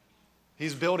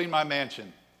 He's building my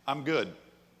mansion. I'm good.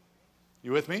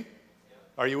 You with me?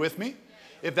 Are you with me?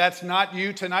 If that's not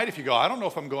you tonight, if you go, I don't know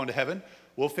if I'm going to heaven,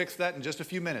 we'll fix that in just a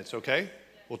few minutes, okay?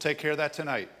 We'll take care of that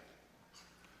tonight.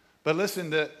 But listen,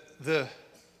 the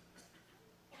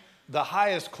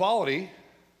highest quality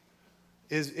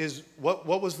is what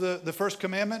was the first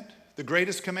commandment? The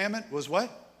greatest commandment was what?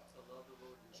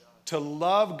 To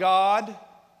love God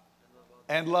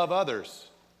and love others.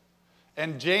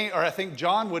 And I think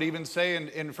John would even say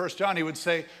in 1 John, he would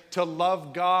say to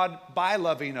love God by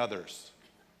loving others.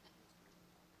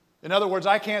 In other words,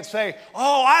 I can't say,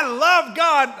 oh, I love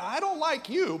God. I don't like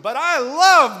you, but I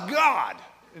love God.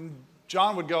 And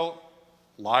John would go,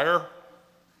 liar.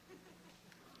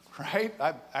 Right?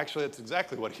 Actually, that's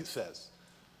exactly what he says.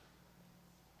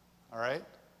 All right?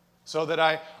 So that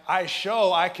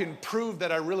I can prove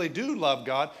that I really do love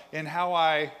God in how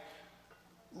I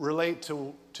relate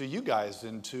to you guys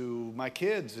and to my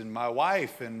kids and my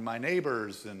wife and my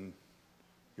neighbors. And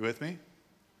you with me?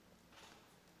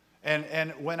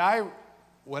 And when I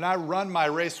run my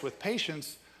race with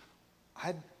patience,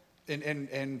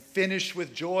 and finish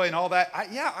with joy and all that,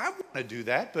 I want to do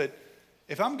that. But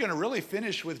if I'm going to really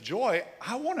finish with joy,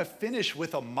 I want to finish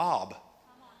with a mob.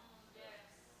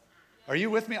 Are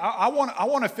you with me? I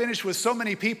want to finish with so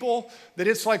many people that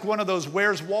it's like one of those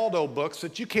Where's Waldo books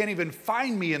that you can't even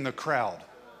find me in the crowd.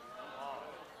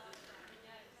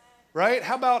 Right?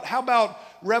 How about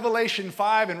Revelation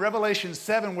 5 and Revelation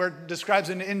 7 where it describes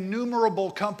an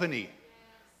innumerable company?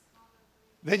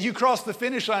 That you cross the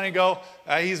finish line and go,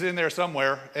 he's in there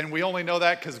somewhere. And we only know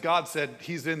that because God said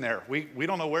he's in there. We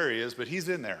don't know where he is, but he's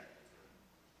in there.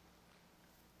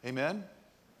 Amen?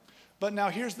 But now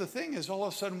here's the thing is all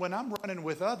of a sudden when I'm running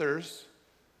with others,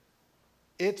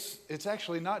 it's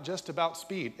actually not just about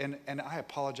speed. And I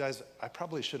apologize. I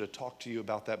probably should have talked to you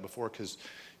about that before because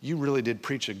you really did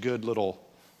preach a good little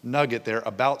nugget there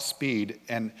about speed.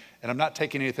 And I'm not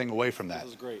taking anything away from that.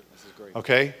 This is great.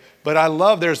 Okay? But I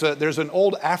love, there's an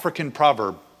old African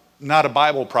proverb, not a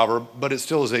Bible proverb, but it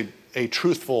still is a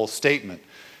truthful statement.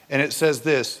 And it says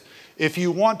this, if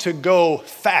you want to go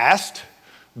fast,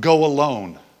 go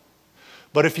alone.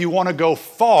 But if you want to go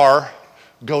far,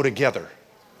 go together.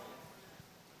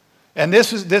 And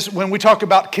this when we talk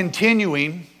about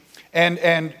continuing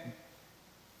and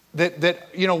that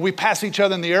we pass each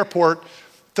other in the airport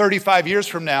 35 years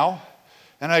from now,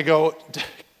 and I go,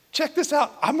 check this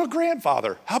out, I'm a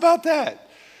grandfather. How about that?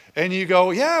 And you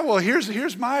go, yeah, well, here's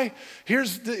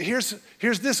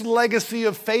this legacy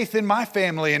of faith in my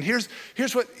family, and here's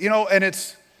what,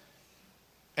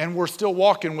 and we're still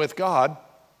walking with God.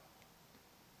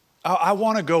 I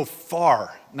want to go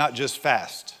far, not just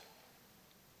fast.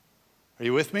 Are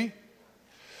you with me?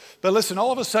 But listen,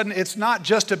 all of a sudden, it's not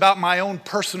just about my own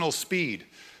personal speed.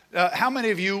 How many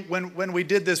of you, when we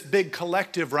did this big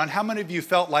collective run, how many of you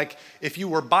felt like if you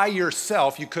were by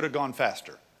yourself, you could have gone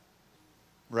faster?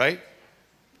 Right?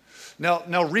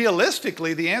 Now,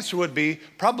 realistically, the answer would be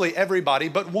probably everybody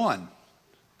but one.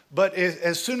 But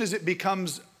as soon as it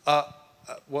becomes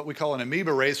what we call an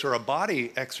amoeba race or a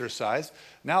body exercise,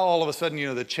 now all of a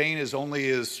sudden, the chain is only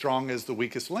as strong as the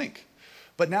weakest link.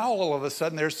 But now all of a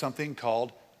sudden, there's something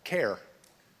called care.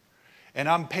 And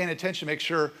I'm paying attention to make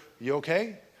sure, you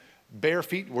okay? Bare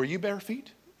feet, were you bare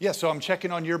feet? Yeah, so I'm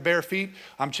checking on your bare feet.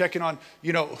 I'm checking on,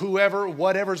 whoever,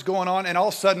 whatever's going on. And all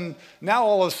of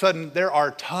a sudden, there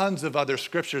are tons of other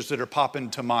scriptures that are popping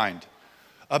to mind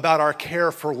about our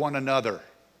care for one another.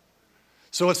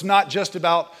 So it's not just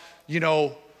about,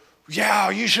 yeah,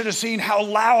 you should have seen how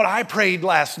loud I prayed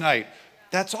last night.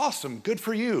 That's awesome. Good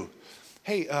for you.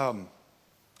 Hey,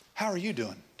 how are you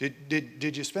doing?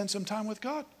 Did you spend some time with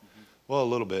God? Well, a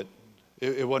little bit.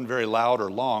 It wasn't very loud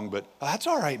or long, but that's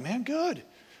all right, man. Good.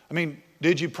 I mean,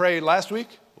 did you pray last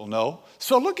week? Well, no.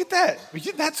 So look at that.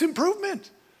 That's improvement,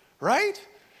 right?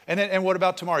 And what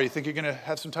about tomorrow? You think you're going to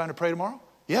have some time to pray tomorrow?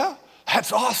 Yeah,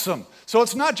 that's awesome. So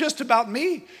it's not just about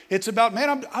me. It's about,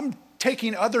 man, I'm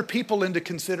taking other people into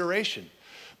consideration.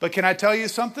 But can I tell you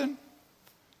something?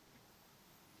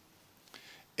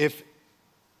 if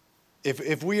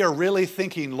we are really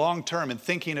thinking long term and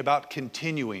thinking about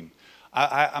continuing,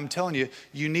 I'm telling you,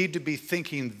 you need to be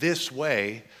thinking this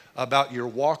way about your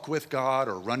walk with God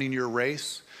or running your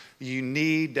race. You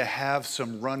need to have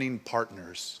some running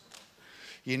partners.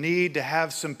 You need to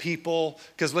have some people,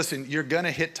 because listen, you're going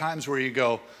to hit times where you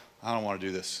go, I don't want to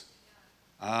do this.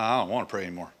 I don't want to pray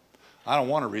anymore. I don't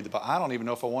want to read the Bible. I don't even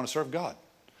know if I want to serve God.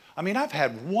 I mean, I've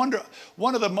had one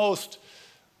of the most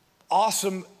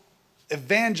awesome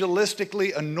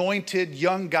evangelistically anointed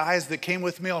young guys that came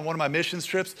with me on one of my missions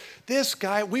trips. This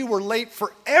guy, we were late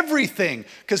for everything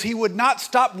because he would not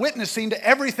stop witnessing to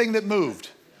everything that moved.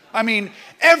 I mean,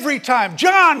 every time,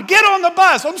 John, get on the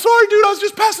bus. I'm sorry, dude, I was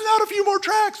just passing out a few more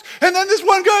tracts. And then this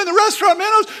one guy in the restaurant,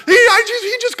 man,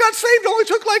 he just got saved. It only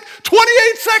took like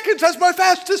 28 seconds. That's my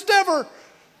fastest ever,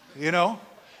 you know?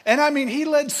 And I mean, he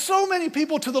led so many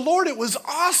people to the Lord. It was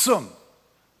awesome.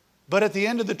 But at the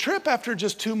end of the trip, after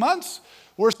just 2 months,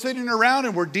 we're sitting around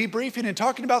and we're debriefing and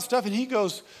talking about stuff. And he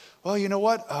goes, well, you know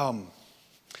what?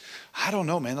 I don't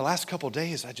know, man. The last couple of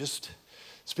days,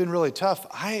 it's been really tough.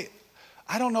 I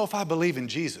don't know if I believe in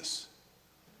Jesus.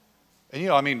 And, you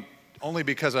know, I mean, only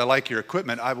because I like your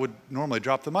equipment, I would normally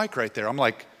drop the mic right there. I'm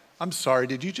like, I'm sorry,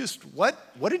 did you just,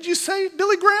 what? What did you say,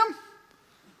 Billy Graham?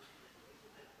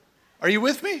 Are you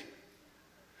with me?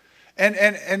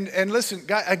 And listen,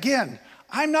 guy, again,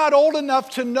 I'm not old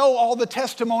enough to know all the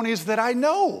testimonies that I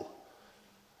know.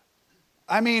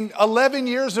 I mean, 11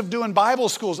 years of doing Bible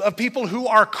schools, of people who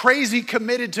are crazy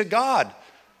committed to God.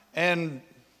 And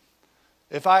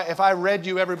if I read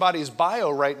you everybody's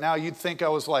bio right now, you'd think I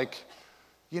was like,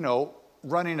 you know,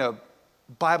 running a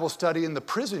Bible study in the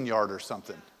prison yard or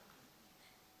something.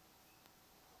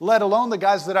 Let alone the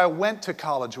guys that I went to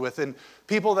college with and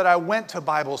people that I went to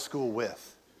Bible school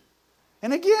with.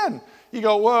 And again, you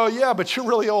go, well, yeah, but you're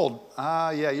really old.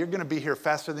 Yeah, you're going to be here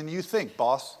faster than you think,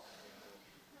 boss.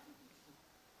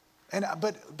 And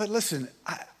but listen,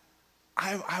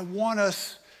 I want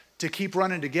us to keep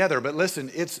running together. But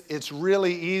listen, it's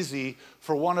really easy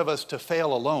for one of us to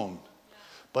fail alone.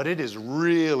 But it is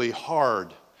really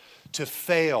hard to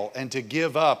fail and to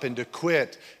give up and to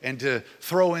quit and to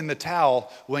throw in the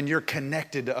towel when you're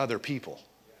connected to other people.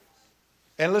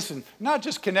 And listen, not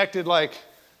just connected like,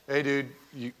 hey, dude,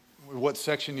 what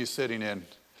section you sitting in?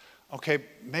 Okay,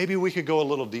 maybe we could go a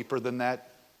little deeper than that.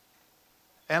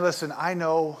 And listen, I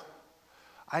know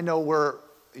we're,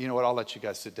 you know what, I'll let you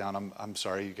guys sit down. I'm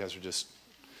sorry, you guys are just,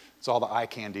 it's all the eye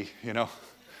candy, you know.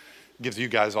 Gives you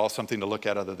guys all something to look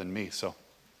at other than me, so.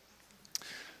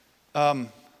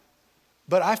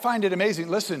 But I find it amazing.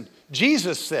 Listen,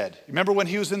 Jesus said, remember when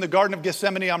he was in the Garden of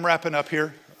Gethsemane? I'm wrapping up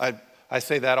here. I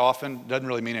say that often, doesn't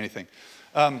really mean anything.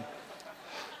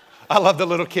 I love the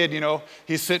little kid, you know,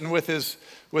 he's sitting with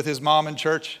his mom in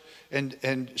church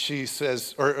and she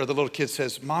says, or the little kid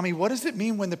says, Mommy, what does it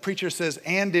mean when the preacher says,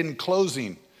 and in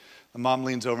closing? The mom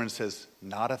leans over and says,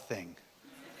 not a thing.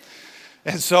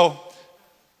 And so,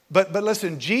 but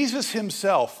listen, Jesus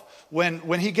himself,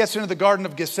 when he gets into the Garden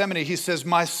of Gethsemane, he says,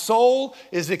 my soul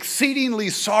is exceedingly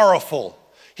sorrowful.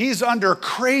 He's under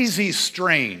crazy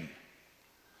strain.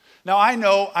 Now, I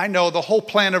know the whole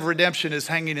plan of redemption is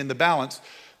hanging in the balance.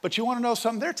 But you want to know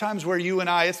something? There are times where you and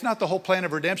I, it's not the whole plan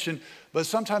of redemption, but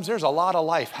sometimes there's a lot of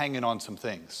life hanging on some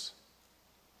things.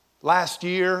 Last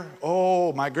year,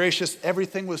 oh my gracious,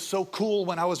 everything was so cool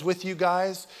when I was with you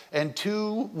guys. And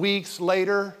 2 weeks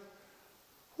later,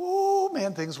 oh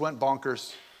man, things went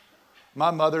bonkers. My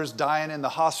mother's dying in the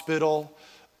hospital.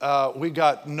 We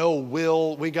got no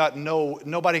will.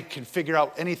 Nobody can figure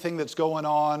out anything that's going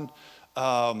on.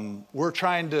 We're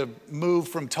trying to move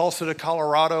from Tulsa to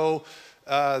Colorado.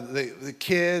 The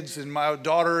kids and my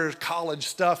daughter's college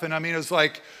stuff. And I mean, it's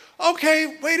like,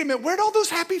 okay, wait a minute. Where'd all those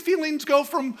happy feelings go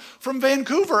from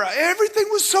Vancouver? Everything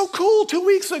was so cool 2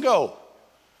 weeks ago.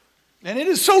 And it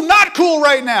is so not cool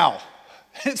right now.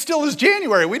 It still is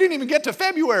January. We didn't even get to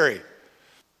February.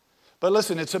 But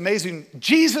listen, it's amazing.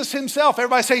 Jesus himself,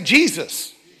 everybody say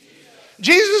Jesus.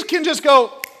 Jesus can just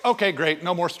go, okay, great,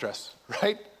 no more stress,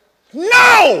 right?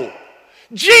 No!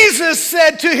 Jesus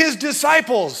said to his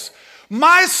disciples,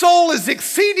 my soul is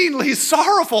exceedingly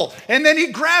sorrowful. And then he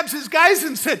grabs his guys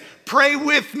and said, pray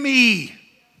with me.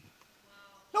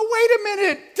 Now, wait a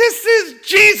minute. This is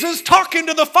Jesus talking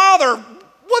to the Father.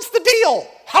 What's the deal?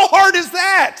 How hard is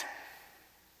that?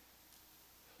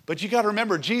 But you got to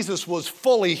remember, Jesus was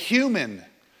fully human.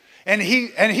 And he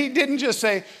didn't just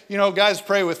say, you know, guys,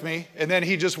 pray with me. And then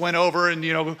he just went over and,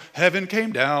 you know, heaven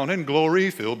came down and glory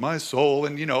filled my soul.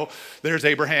 And, you know, there's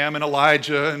Abraham and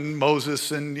Elijah and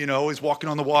Moses and, you know, he's walking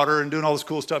on the water and doing all this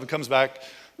cool stuff and comes back.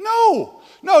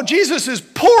 No, Jesus is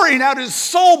pouring out his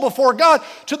soul before God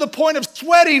to the point of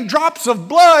sweating drops of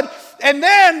blood. And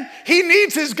then he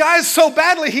needs his guys so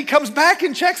badly, he comes back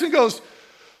and checks and goes,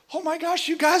 oh my gosh,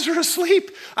 you guys are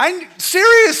asleep.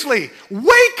 Seriously,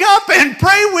 wake up and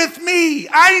pray with me.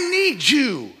 I need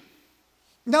you.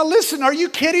 Now listen, are you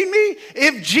kidding me?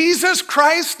 If Jesus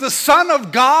Christ, the Son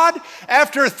of God,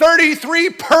 after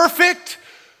 33 perfect,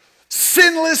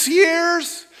 sinless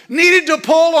years, needed to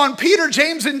pull on Peter,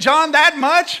 James, and John that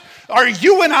much, are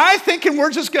you and I thinking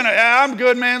we're just going to, I'm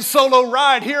good, man, solo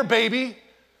ride here, baby.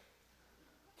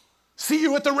 See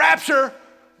you at the rapture.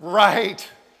 Right.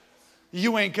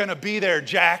 You ain't going to be there,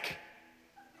 Jack.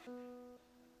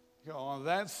 Oh,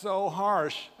 that's so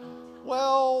harsh.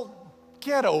 Well,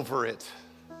 get over it.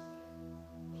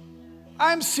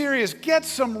 I'm serious. Get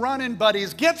some running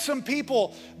buddies. Get some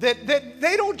people that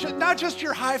they don't, not just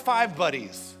your high five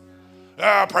buddies.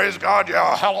 Yeah, praise God.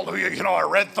 Yeah, hallelujah. You know, I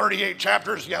read 38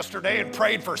 chapters yesterday and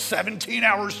prayed for 17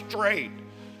 hours straight.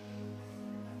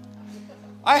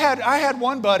 I had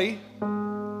one buddy.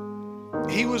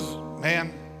 He was,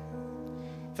 man,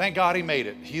 thank God he made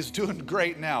it. He's doing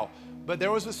great now. But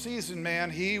there was a season, man,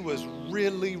 he was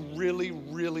really, really,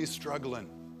 really struggling.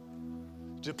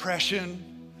 Depression,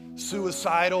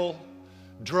 suicidal,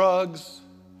 drugs,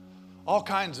 all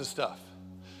kinds of stuff.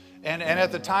 And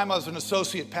at the time I was an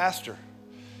associate pastor.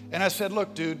 And I said,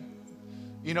 look, dude,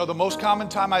 you know, the most common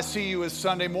time I see you is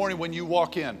Sunday morning when you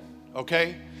walk in,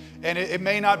 okay? And it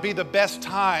may not be the best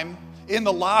time in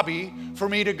the lobby for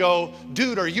me to go,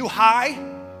 dude, are you high?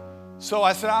 So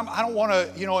I said, I don't want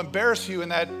to, embarrass you in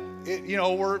that,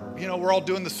 we're all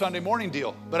doing the Sunday morning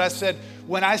deal. But I said,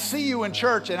 when I see you in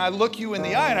church and I look you in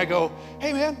the eye and I go,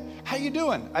 hey man, how you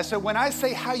doing? I said, when I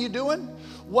say how you doing,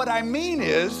 what I mean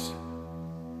is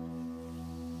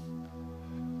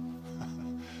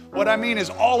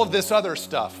all of this other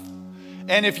stuff.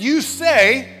 And if you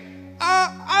say,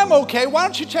 I'm okay, why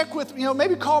don't you check with,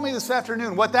 maybe call me this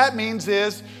afternoon. What that means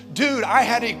is, dude, I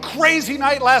had a crazy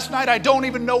night last night. I don't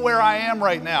even know where I am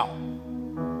right now.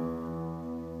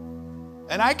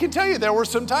 And I can tell you there were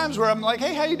some times where I'm like,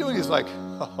 hey, how you doing? He's like,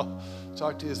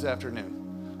 talk to you this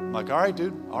afternoon. I'm like, all right,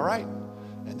 dude, all right.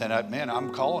 And then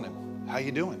I'm calling him. How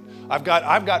you doing? I've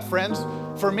got friends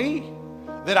for me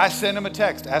that I send them a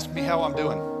text, ask me how I'm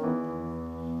doing.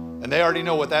 And they already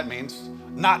know what that means.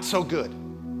 Not so good.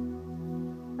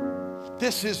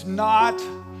 This is not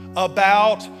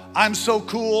about, I'm so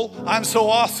cool, I'm so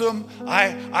awesome,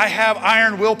 I have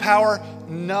iron willpower.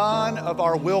 None of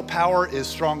our willpower is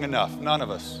strong enough. None of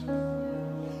us.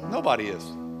 Nobody is.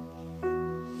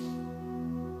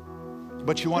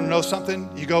 But you want to know something?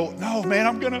 You go, no, man,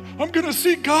 I'm gonna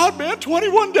seek God, man,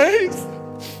 21 days.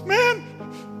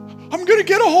 Man, I'm gonna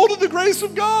get a hold of the grace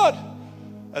of God.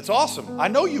 That's awesome. I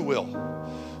know you will.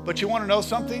 But you want to know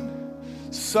something?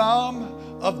 Some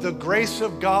of the grace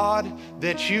of God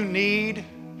that you need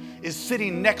is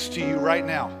sitting next to you right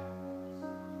now.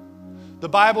 The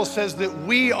Bible says that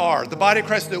we are, the body of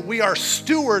Christ, that we are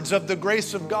stewards of the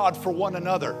grace of God for one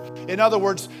another. In other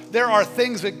words, there are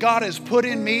things that God has put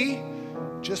in me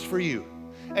just for you.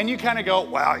 And you kind of go,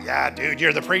 well, yeah, dude,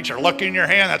 you're the preacher. Look in your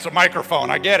hand, that's a microphone.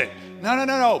 I get it.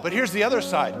 No. But here's the other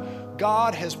side.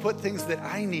 God has put things that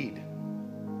I need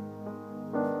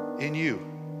in you.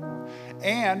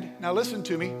 And now listen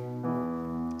to me.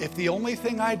 If the only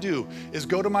thing I do is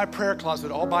go to my prayer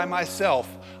closet all by myself,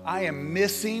 I am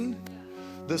missing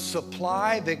the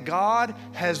supply that God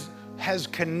has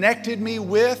connected me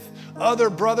with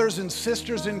other brothers and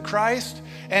sisters in Christ.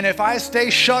 And if I stay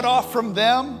shut off from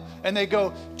them and they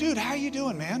go, dude, how you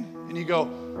doing, man? And you go,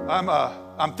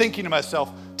 I'm thinking to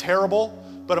myself, terrible,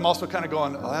 but I'm also kind of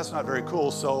going, oh, that's not very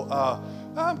cool. So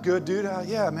I'm good, dude.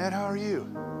 Yeah, man, how are you?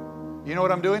 You know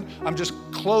what I'm doing? I'm just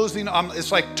closing.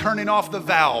 It's like turning off the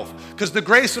valve because the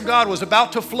grace of God was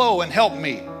about to flow and help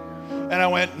me. And I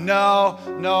went,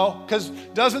 no, because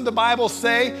doesn't the Bible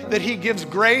say that he gives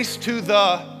grace to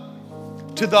the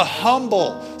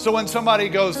humble? So when somebody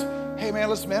goes, hey man,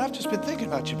 listen, man, I've just been thinking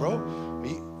about you, bro.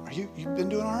 You've been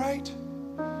doing all right?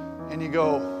 And you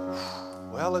go,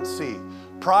 well, let's see.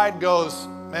 Pride goes,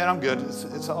 man, I'm good.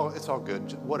 It's all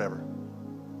good. Whatever,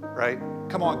 right?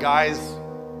 Come on, guys,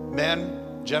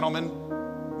 men, gentlemen,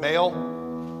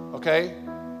 male, okay?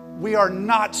 We are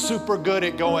not super good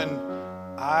at going,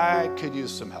 I could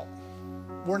use some help.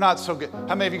 We're not so good.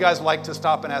 How many of you guys like to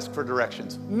stop and ask for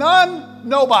directions? None,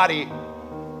 nobody.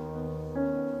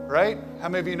 Right? How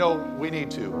many of you know we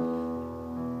need to?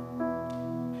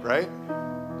 Right?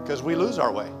 Because we lose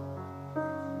our way.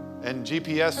 And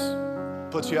GPS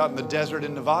puts you out in the desert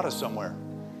in Nevada somewhere.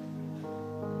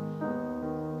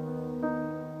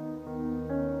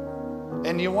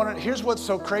 And here's what's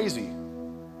so crazy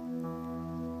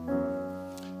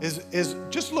is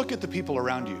just look at the people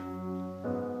around you.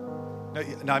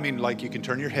 Now, I mean, like, you can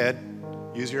turn your head,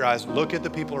 use your eyes, look at the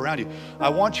people around you. I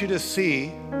want you to see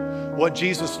what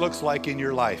Jesus looks like in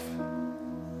your life.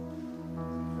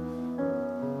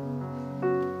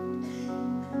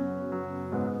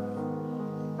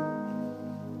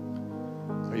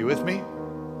 Are you with me?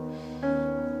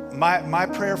 My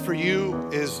prayer for you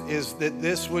is that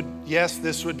this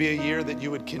would be a year that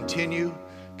you would continue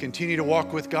to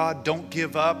walk with God. Don't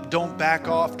give up, don't back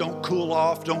off, don't cool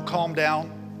off, don't calm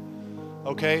down,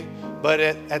 okay? But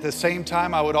at the same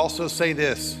time, I would also say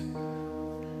this: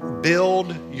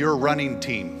 build your running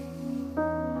team.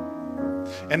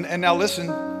 And now listen,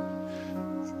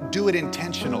 do it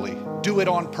intentionally, do it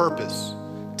on purpose.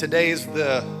 Today is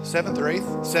the 7th or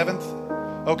 8th?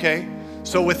 7th? Okay,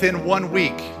 so within 1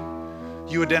 week,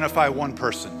 you identify one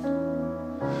person.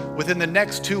 Within the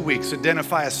next 2 weeks,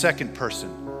 identify a second person.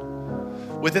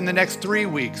 Within the next 3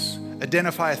 weeks,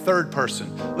 identify a third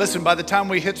person. Listen, by the time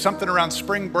we hit something around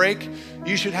spring break,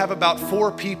 you should have about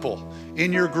 4 people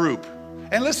in your group.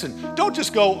 And listen, don't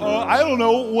just go, I don't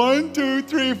know, 1, 2,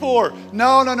 3, 4.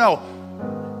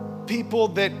 No. People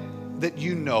that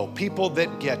you know, people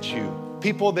that get you,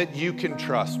 people that you can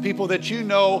trust, people that you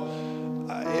know,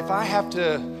 if I have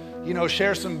to,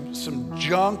 share some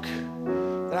junk,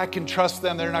 that I can trust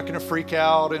them. They're not going to freak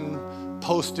out and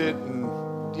post it, and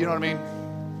you know what I mean?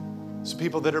 Some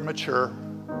people that are mature,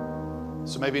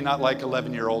 so maybe not like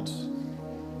 11-year-olds.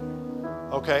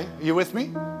 Okay, are you with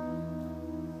me?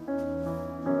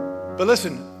 But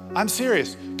listen, I'm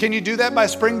serious. Can you do that by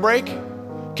spring break?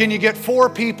 Can you get 4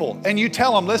 people and you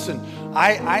tell them, listen,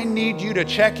 I need you to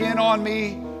check in on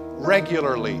me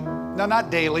regularly. Now, not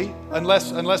daily,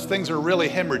 unless things are really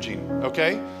hemorrhaging,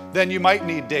 okay? Then you might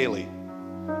need daily.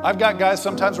 I've got guys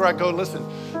sometimes where I go, listen,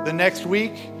 the next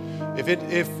week, if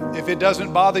it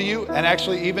doesn't bother you, and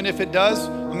actually even if it does,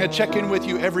 I'm gonna check in with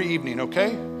you every evening,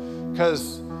 okay?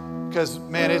 Because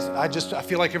man, I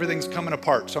feel like everything's coming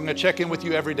apart. So I'm gonna check in with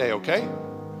you every day, okay?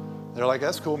 They're like,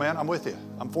 that's cool, man, I'm with you,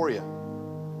 I'm for you,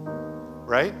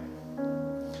 right?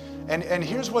 And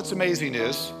here's what's amazing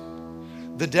is,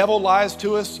 the devil lies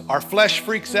to us, our flesh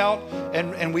freaks out,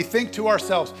 and we think to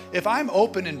ourselves, if I'm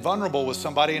open and vulnerable with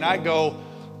somebody and I go,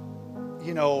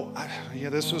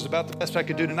 this was about the best I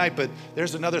could do tonight, but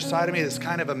there's another side of me that's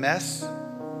kind of a mess.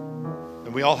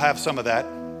 And we all have some of that,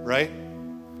 right?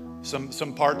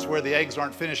 Some parts where the eggs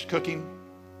aren't finished cooking.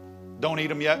 Don't eat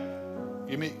them yet.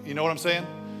 You know what I'm saying?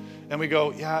 And we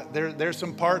go, yeah, there's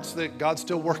some parts that God's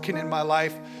still working in my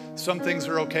life. Some things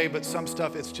are okay, but some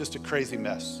stuff, it's just a crazy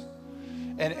mess.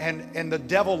 And the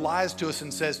devil lies to us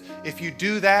and says, if you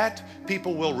do that,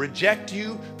 people will reject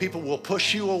you, people will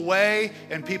push you away,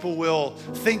 and people will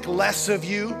think less of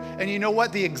you. And you know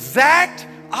what? The exact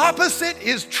opposite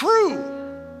is true.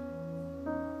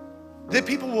 That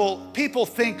people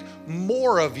think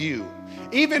more of you.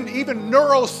 Even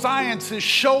neuroscience is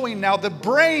showing now the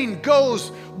brain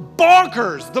goes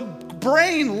bonkers. The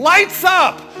brain lights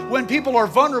up when people are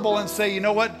vulnerable and say, you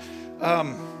know what?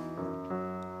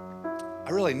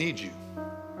 I really need you.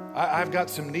 I've got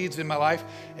some needs in my life,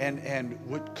 and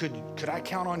could I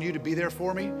count on you to be there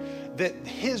for me? That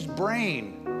his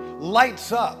brain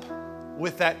lights up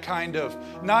with that kind of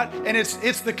and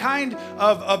it's the kind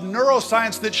of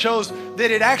neuroscience that shows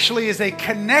that it actually is a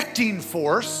connecting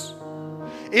force.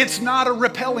 It's not a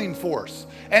repelling force.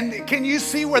 And can you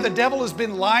see where the devil has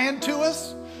been lying to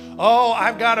us? Oh,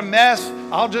 I've got a mess.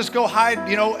 I'll just go hide,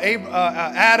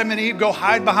 Adam and Eve go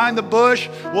hide behind the bush.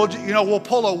 We'll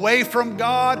pull away from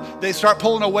God. They start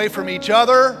pulling away from each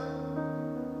other.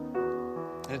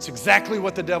 And it's exactly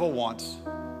what the devil wants.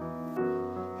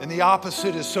 And the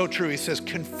opposite is so true. He says,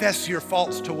 confess your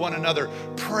faults to one another.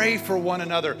 Pray for one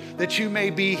another that you may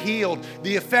be healed.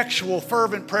 The effectual,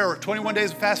 fervent prayer, 21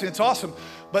 days of fasting, it's awesome.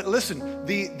 But listen,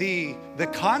 the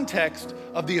context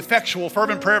of the effectual,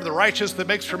 fervent prayer of the righteous that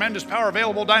makes tremendous power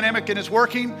available, dynamic, and is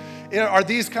working are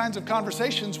these kinds of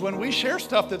conversations when we share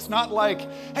stuff that's not like,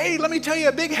 hey, let me tell you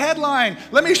a big headline.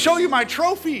 Let me show you my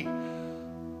trophy.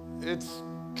 It's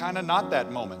kind of not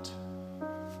that moment.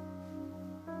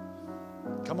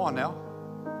 Come on now.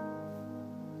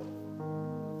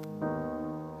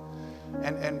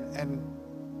 And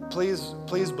please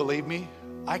believe me,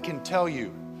 I can tell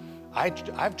you,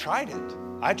 I've tried it.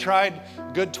 I tried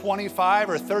a good 25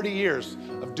 or 30 years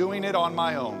of doing it on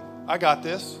my own. I got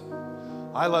this.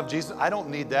 I love Jesus. I don't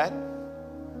need that.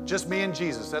 Just me and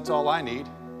Jesus. That's all I need.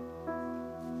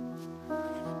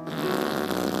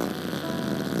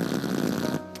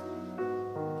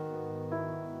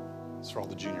 It's for all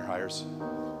the junior hires.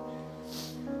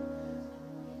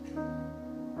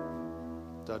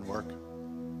 Doesn't work.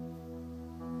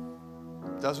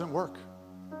 Doesn't work.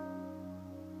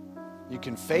 You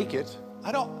can fake it.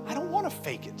 I don't want to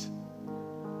fake it.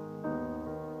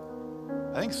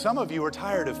 I think some of you are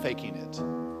tired of faking it.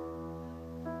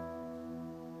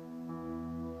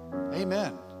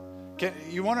 Amen.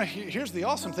 Here's the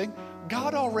awesome thing.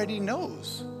 God already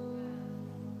knows.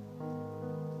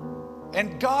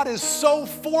 And God is so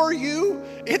for you,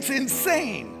 it's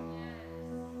insane.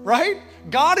 Right?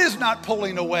 God is not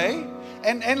pulling away.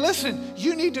 And listen,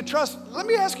 you need to trust. Let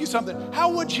me ask you something.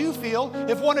 How would you feel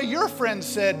if one of your friends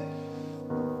said,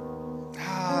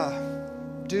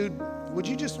 dude, would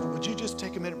you just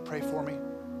take a minute and pray for me?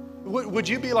 Would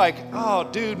you be like, oh,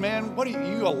 dude, man, what are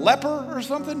you a leper or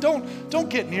something? Don't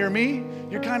get near me.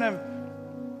 You're kind of,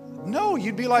 no,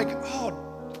 you'd be like, oh,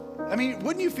 I mean,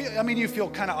 wouldn't you feel, you feel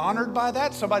kind of honored by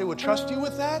that? Somebody would trust you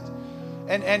with that?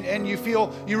 And you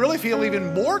really feel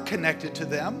even more connected to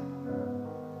them.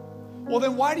 Well,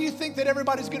 then why do you think that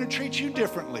everybody's going to treat you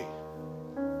differently?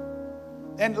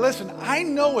 And listen, I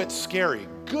know it's scary.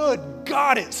 Good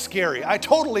God, it's scary. I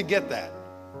totally get that.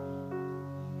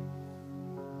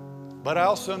 But I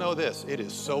also know this, it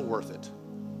is so worth it.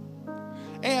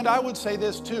 And I would say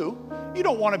this too, you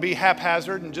don't want to be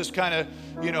haphazard and just kind of,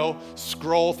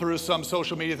 scroll through some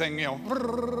social media thing,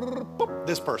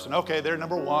 this person, okay, they're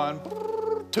number 1,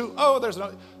 2, oh, there's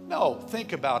no,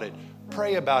 think about it.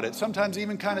 Pray about it. Sometimes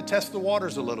even kind of test the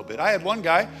waters a little bit. I had one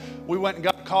guy, we went and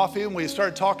got coffee and we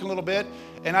started talking a little bit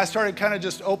and I started kind of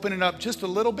just opening up just a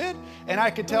little bit and I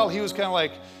could tell he was kind of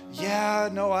like, yeah,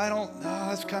 no,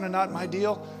 that's kind of not my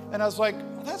deal. And I was like,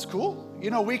 well, that's cool.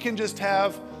 We can just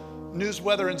have news,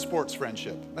 weather, and sports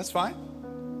friendship. That's fine.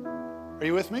 Are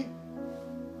you with me?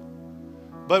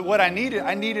 But what I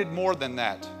needed more than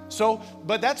that.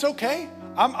 But that's okay.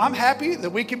 I'm happy that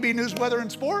we can be news, weather, and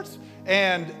sports.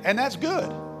 And that's good.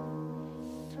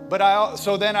 But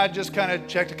so then I just kind of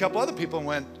checked a couple other people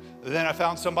and then I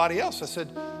found somebody else. I said,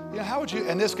 how would you?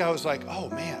 And this guy was like, oh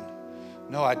man,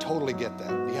 no, I totally get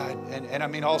that. Yeah.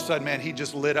 And all of a sudden, man, he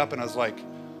just lit up and I was like,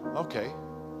 okay.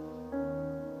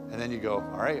 And then you go,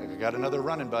 all right, I got another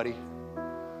running buddy.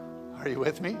 Are you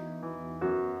with me?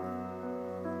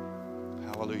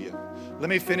 Hallelujah. Let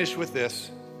me finish with this.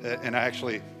 And I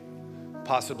actually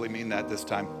possibly mean that this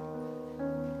time.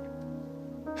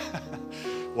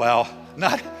 Wow,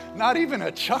 not even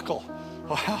a chuckle.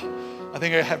 Wow, I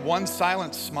think I had one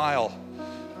silent smile.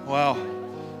 Wow.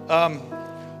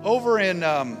 Over in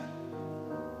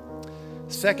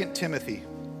 2 Timothy,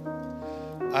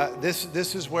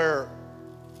 this is where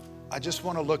I just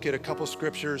want to look at a couple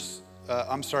scriptures.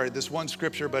 This one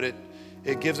scripture, but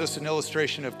it gives us an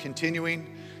illustration of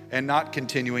continuing and not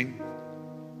continuing.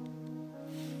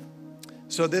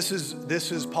 So this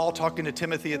is Paul talking to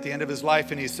Timothy at the end of his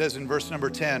life, and he says in verse number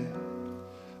 10,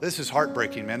 this is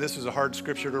heartbreaking, man. This is a hard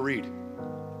scripture to read.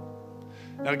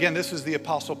 Now again, this is the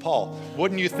Apostle Paul.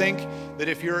 Wouldn't you think that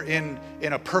if you're in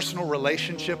a personal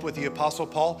relationship with the Apostle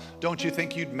Paul, don't you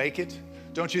think you'd make it?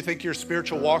 Don't you think your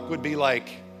spiritual walk would be like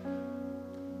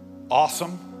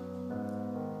awesome?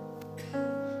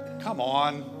 Come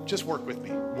on, just work with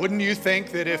me. Wouldn't you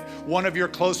think that if one of your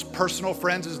close personal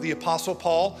friends is the Apostle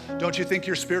Paul, don't you think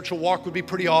your spiritual walk would be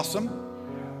pretty awesome?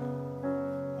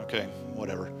 Okay,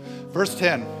 whatever. Verse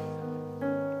 10,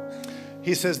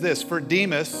 he says this, for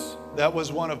Demas, that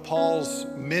was one of Paul's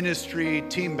ministry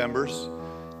team members,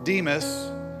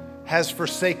 Demas has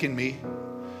forsaken me,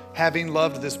 having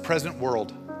loved this present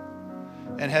world,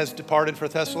 and has departed for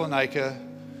Thessalonica,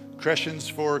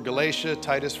 Crescens for Galatia,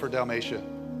 Titus for Dalmatia.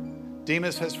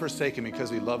 Demas has forsaken me because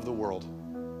he loved the world.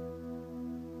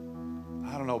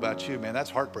 I don't know about you, man. That's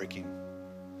heartbreaking.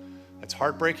 That's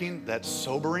heartbreaking. That's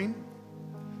sobering.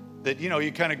 That,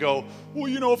 you kind of go,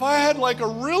 well, if I had like a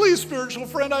really spiritual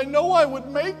friend, I know I would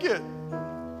make it.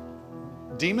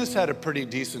 Demas had a pretty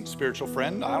decent spiritual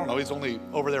friend. I don't know. He's only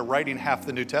over there writing half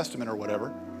the New Testament or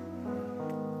whatever.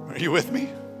 Are you with me?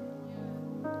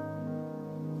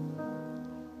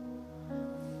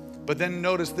 But then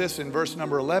notice this in verse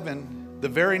number 11, the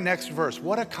very next verse.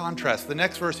 What a contrast. The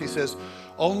next verse he says,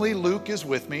 only Luke is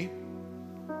with me.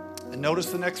 And notice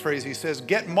the next phrase. He says,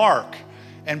 get Mark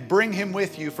and bring him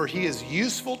with you, for he is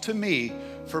useful to me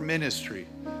for ministry.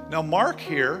 Now Mark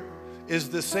here is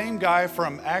the same guy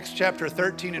from Acts chapter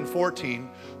 13 and 14,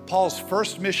 Paul's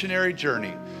first missionary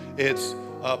journey. It's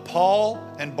Paul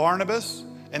and Barnabas.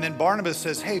 And then Barnabas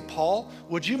says, hey, Paul,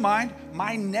 would you mind?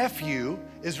 My nephew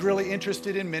is really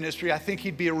interested in ministry. I think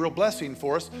he'd be a real blessing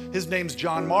for us. His name's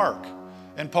John Mark.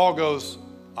 And Paul goes,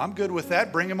 I'm good with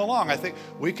that. Bring him along. I think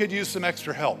we could use some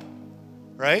extra help,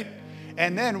 right?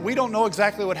 And then we don't know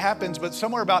exactly what happens, but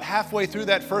somewhere about halfway through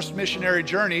that first missionary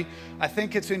journey, I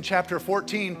think it's in chapter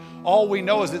 14, all we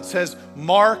know is it says,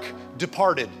 Mark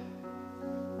departed.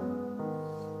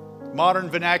 Modern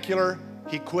vernacular,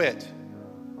 he quit.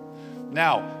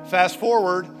 Now, fast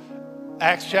forward,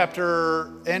 Acts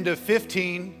chapter end of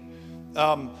 15,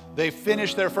 they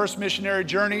finished their first missionary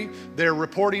journey. They're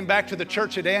reporting back to the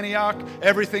church at Antioch.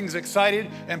 Everything's excited.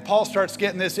 And Paul starts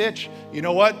getting this itch. You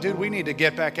know what, dude, we need to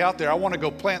get back out there. I want to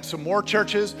go plant some more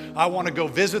churches. I want to go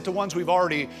visit the ones we've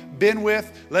already been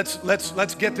with. Let's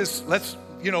get this, let's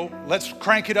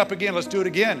crank it up again. Let's do it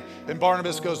again. And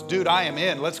Barnabas goes, dude, I am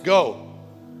in. Let's go.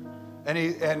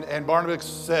 And Barnabas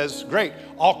says, great,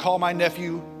 I'll call my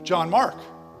nephew John Mark.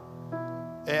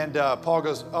 And Paul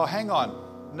goes, oh, hang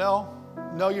on.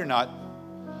 No, you're not.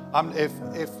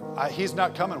 He's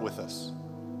not coming with us.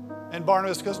 And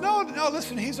Barnabas goes, no,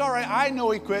 listen, he's all right. I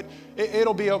know he quit.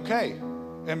 It'll be okay.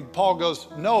 And Paul goes,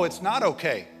 no, it's not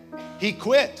okay. He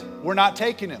quit. We're not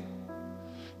taking him.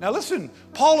 Now listen,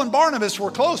 Paul and Barnabas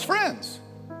were close friends.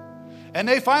 And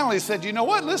they finally said, you know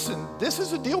what? Listen, this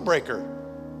is a deal breaker.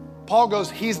 Paul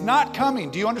goes, he's not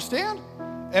coming. Do you understand?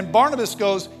 And Barnabas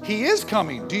goes, he is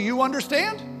coming. Do you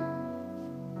understand?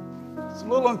 It's a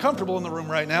little uncomfortable in the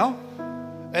room right now.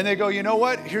 And they go, you know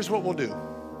what? Here's what we'll do.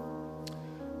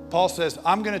 Paul says,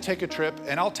 I'm going to take a trip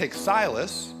and I'll take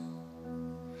Silas.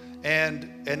 And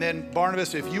then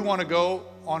Barnabas, if you want to go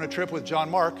on a trip with John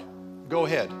Mark, go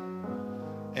ahead.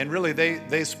 And really,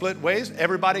 they split ways.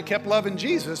 Everybody kept loving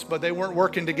Jesus, but they weren't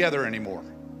working together anymore.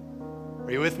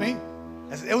 Are you with me?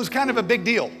 It was kind of a big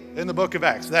deal in the book of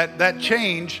Acts. That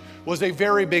change was a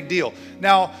very big deal.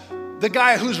 Now, the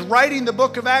guy who's writing the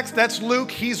book of Acts, that's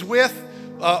Luke. He's with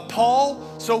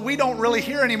Paul. So we don't really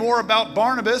hear any more about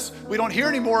Barnabas. We don't hear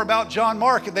any more about John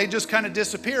Mark. They just kind of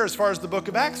disappear as far as the book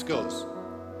of Acts goes.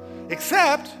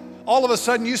 Except, all of a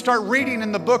sudden, you start reading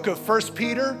in the book of 1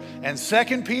 Peter and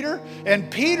 2 Peter, and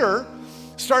Peter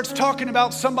starts talking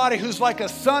about somebody who's like a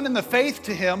son in the faith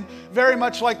to him, very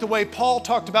much like the way Paul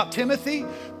talked about Timothy.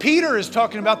 Peter is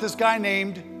talking about this guy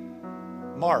named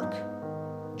Mark,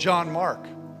 John Mark.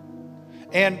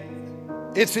 And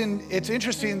it's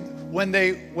interesting, when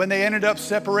they ended up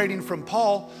separating from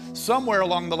Paul, somewhere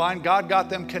along the line, God got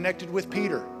them connected with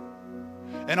Peter.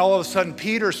 And all of a sudden,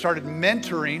 Peter started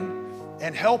mentoring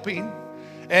and helping.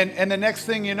 And the next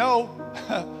thing you know,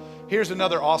 here's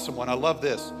another awesome one. I love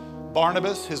this.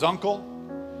 Barnabas, his uncle,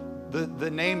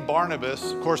 the name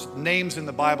Barnabas, of course, names in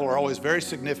the Bible are always very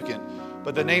significant,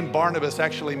 but the name Barnabas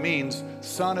actually means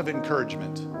son of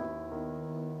encouragement.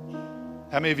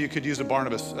 How many of you could use an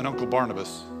Uncle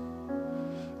Barnabas?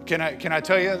 Can I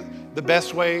tell you the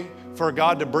best way for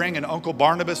God to bring an Uncle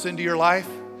Barnabas into your life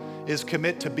is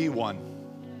commit to be one.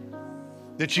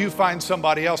 That you find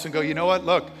somebody else and go, you know what,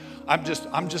 look, I'm just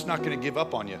not going to give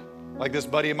up on you. Like this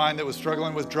buddy of mine that was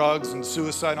struggling with drugs and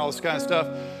suicide and all this kind of stuff.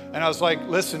 And I was like,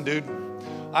 listen, dude,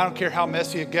 I don't care how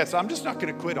messy it gets. I'm just not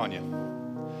going to quit on you.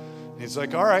 And he's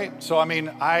like, all right. So,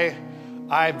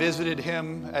 I visited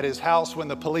him at his house when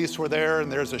the police were there and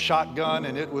there's a shotgun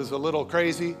and it was a little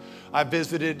crazy. I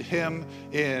visited him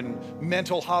in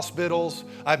mental hospitals.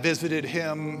 I visited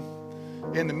him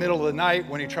in the middle of the night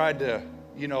when he tried to,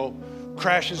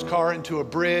 crash his car into a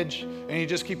bridge. And you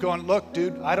just keep going, look,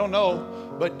 dude, I don't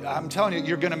know, but I'm telling you,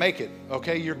 you're going to make it,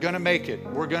 okay? You're going to make it.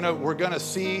 We're going to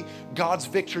see God's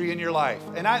victory in your life.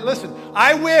 And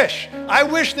I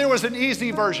wish there was an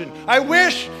easy version. I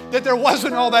wish that there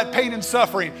wasn't all that pain and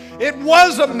suffering. It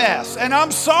was a mess, and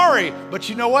I'm sorry, but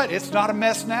you know what? It's not a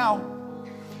mess now.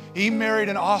 He married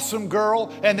an awesome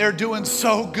girl, and they're doing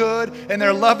so good, and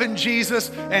they're loving Jesus,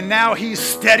 and now he's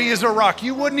steady as a rock.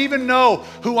 You wouldn't even know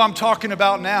who I'm talking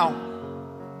about now.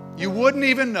 You wouldn't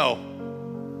even know.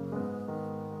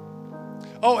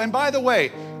 Oh, and by the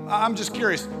way, I'm just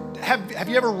curious. Have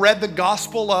you ever read the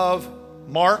Gospel of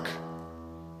Mark?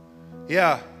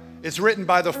 Yeah, it's written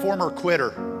by the former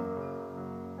quitter.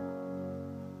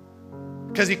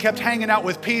 Because he kept hanging out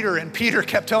with Peter, and Peter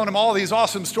kept telling him all these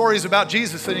awesome stories about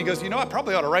Jesus. And he goes, I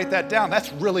probably ought to write that down.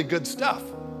 That's really good stuff.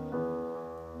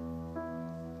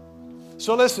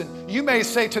 So listen, you may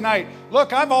say tonight,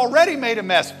 look, I've already made a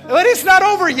mess, but it's not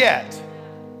over yet.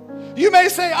 You may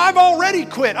say, I've already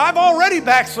quit. I've already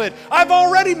backslid. I've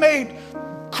already made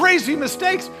crazy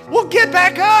mistakes. Well, get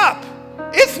back up.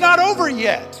 It's not over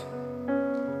yet.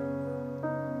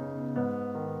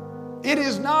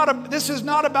 This is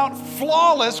not about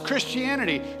flawless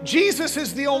Christianity. Jesus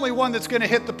is the only one that's going to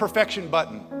hit the perfection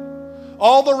button.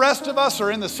 All the rest of us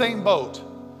are in the same boat.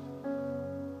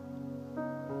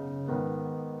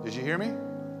 Did you hear me?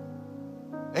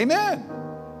 Amen.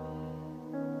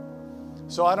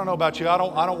 So I don't know about you. I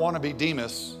don't want to be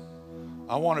Demas.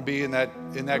 I want to be in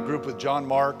that group with John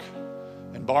Mark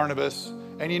and Barnabas.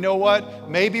 And you know what?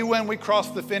 Maybe when we cross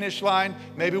the finish line,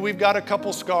 maybe we've got a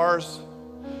couple scars.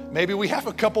 Maybe we have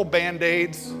a couple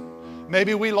Band-Aids.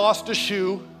 Maybe we lost a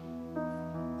shoe.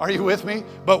 Are you with me?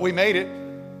 But we made it.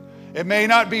 It may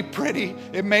not be pretty.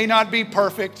 It may not be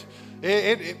perfect.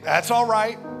 That's all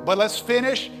right. But let's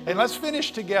finish, and let's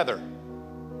finish together.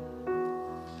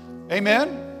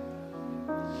 Amen?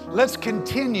 Let's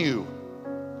continue.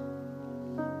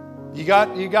 You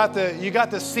got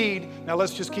the seed. Now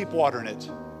let's just keep watering it.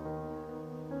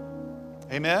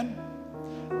 Amen?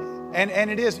 And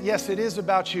it is, yes, it is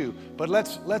about you. But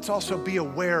let's also be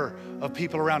aware of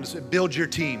people around us. Build your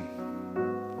team.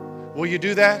 Will you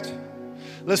do that?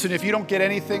 Listen, if you don't get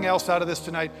anything else out of this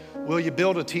tonight, will you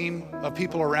build a team of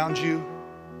people around you?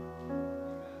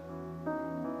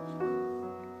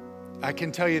 I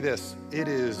can tell you this, it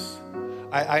is,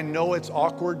 I know it's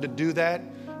awkward to do that.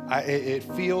 It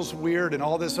feels weird and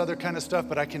all this other kind of stuff,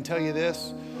 but I can tell you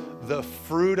this, the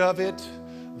fruit of it,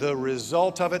 the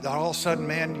result of it, all of a sudden,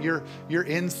 man, your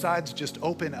insides just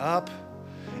open up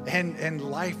and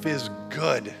life is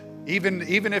good. Even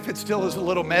if it still is a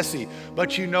little messy,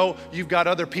 but you know you've got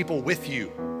other people with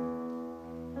you.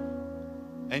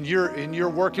 And you're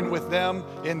working with them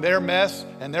in their mess,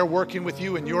 and they're working with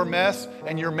you in your mess,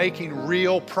 and you're making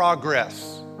real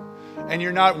progress. And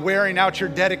you're not wearing out your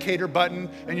dedicator button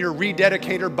and your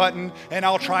rededicator button and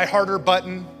I'll try harder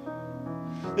button.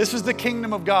 This is the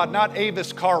kingdom of God, not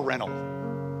Avis car rental.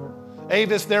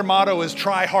 Avis, their motto is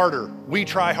try harder. We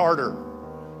try harder.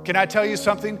 Can I tell you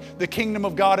something? The kingdom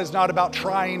of God is not about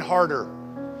trying harder.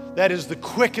 That is the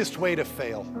quickest way to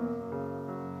fail.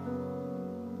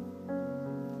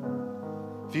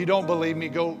 If you don't believe me,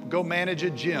 go manage a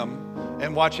gym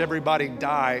and watch everybody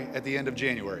die at the end of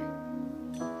January.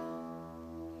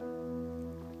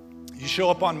 You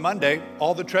show up on Monday,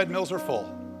 all the treadmills are full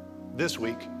this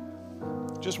week.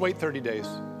 Just wait 30 days.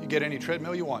 You get any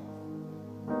treadmill you want.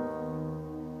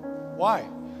 Why?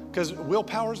 Because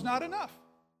willpower's not enough.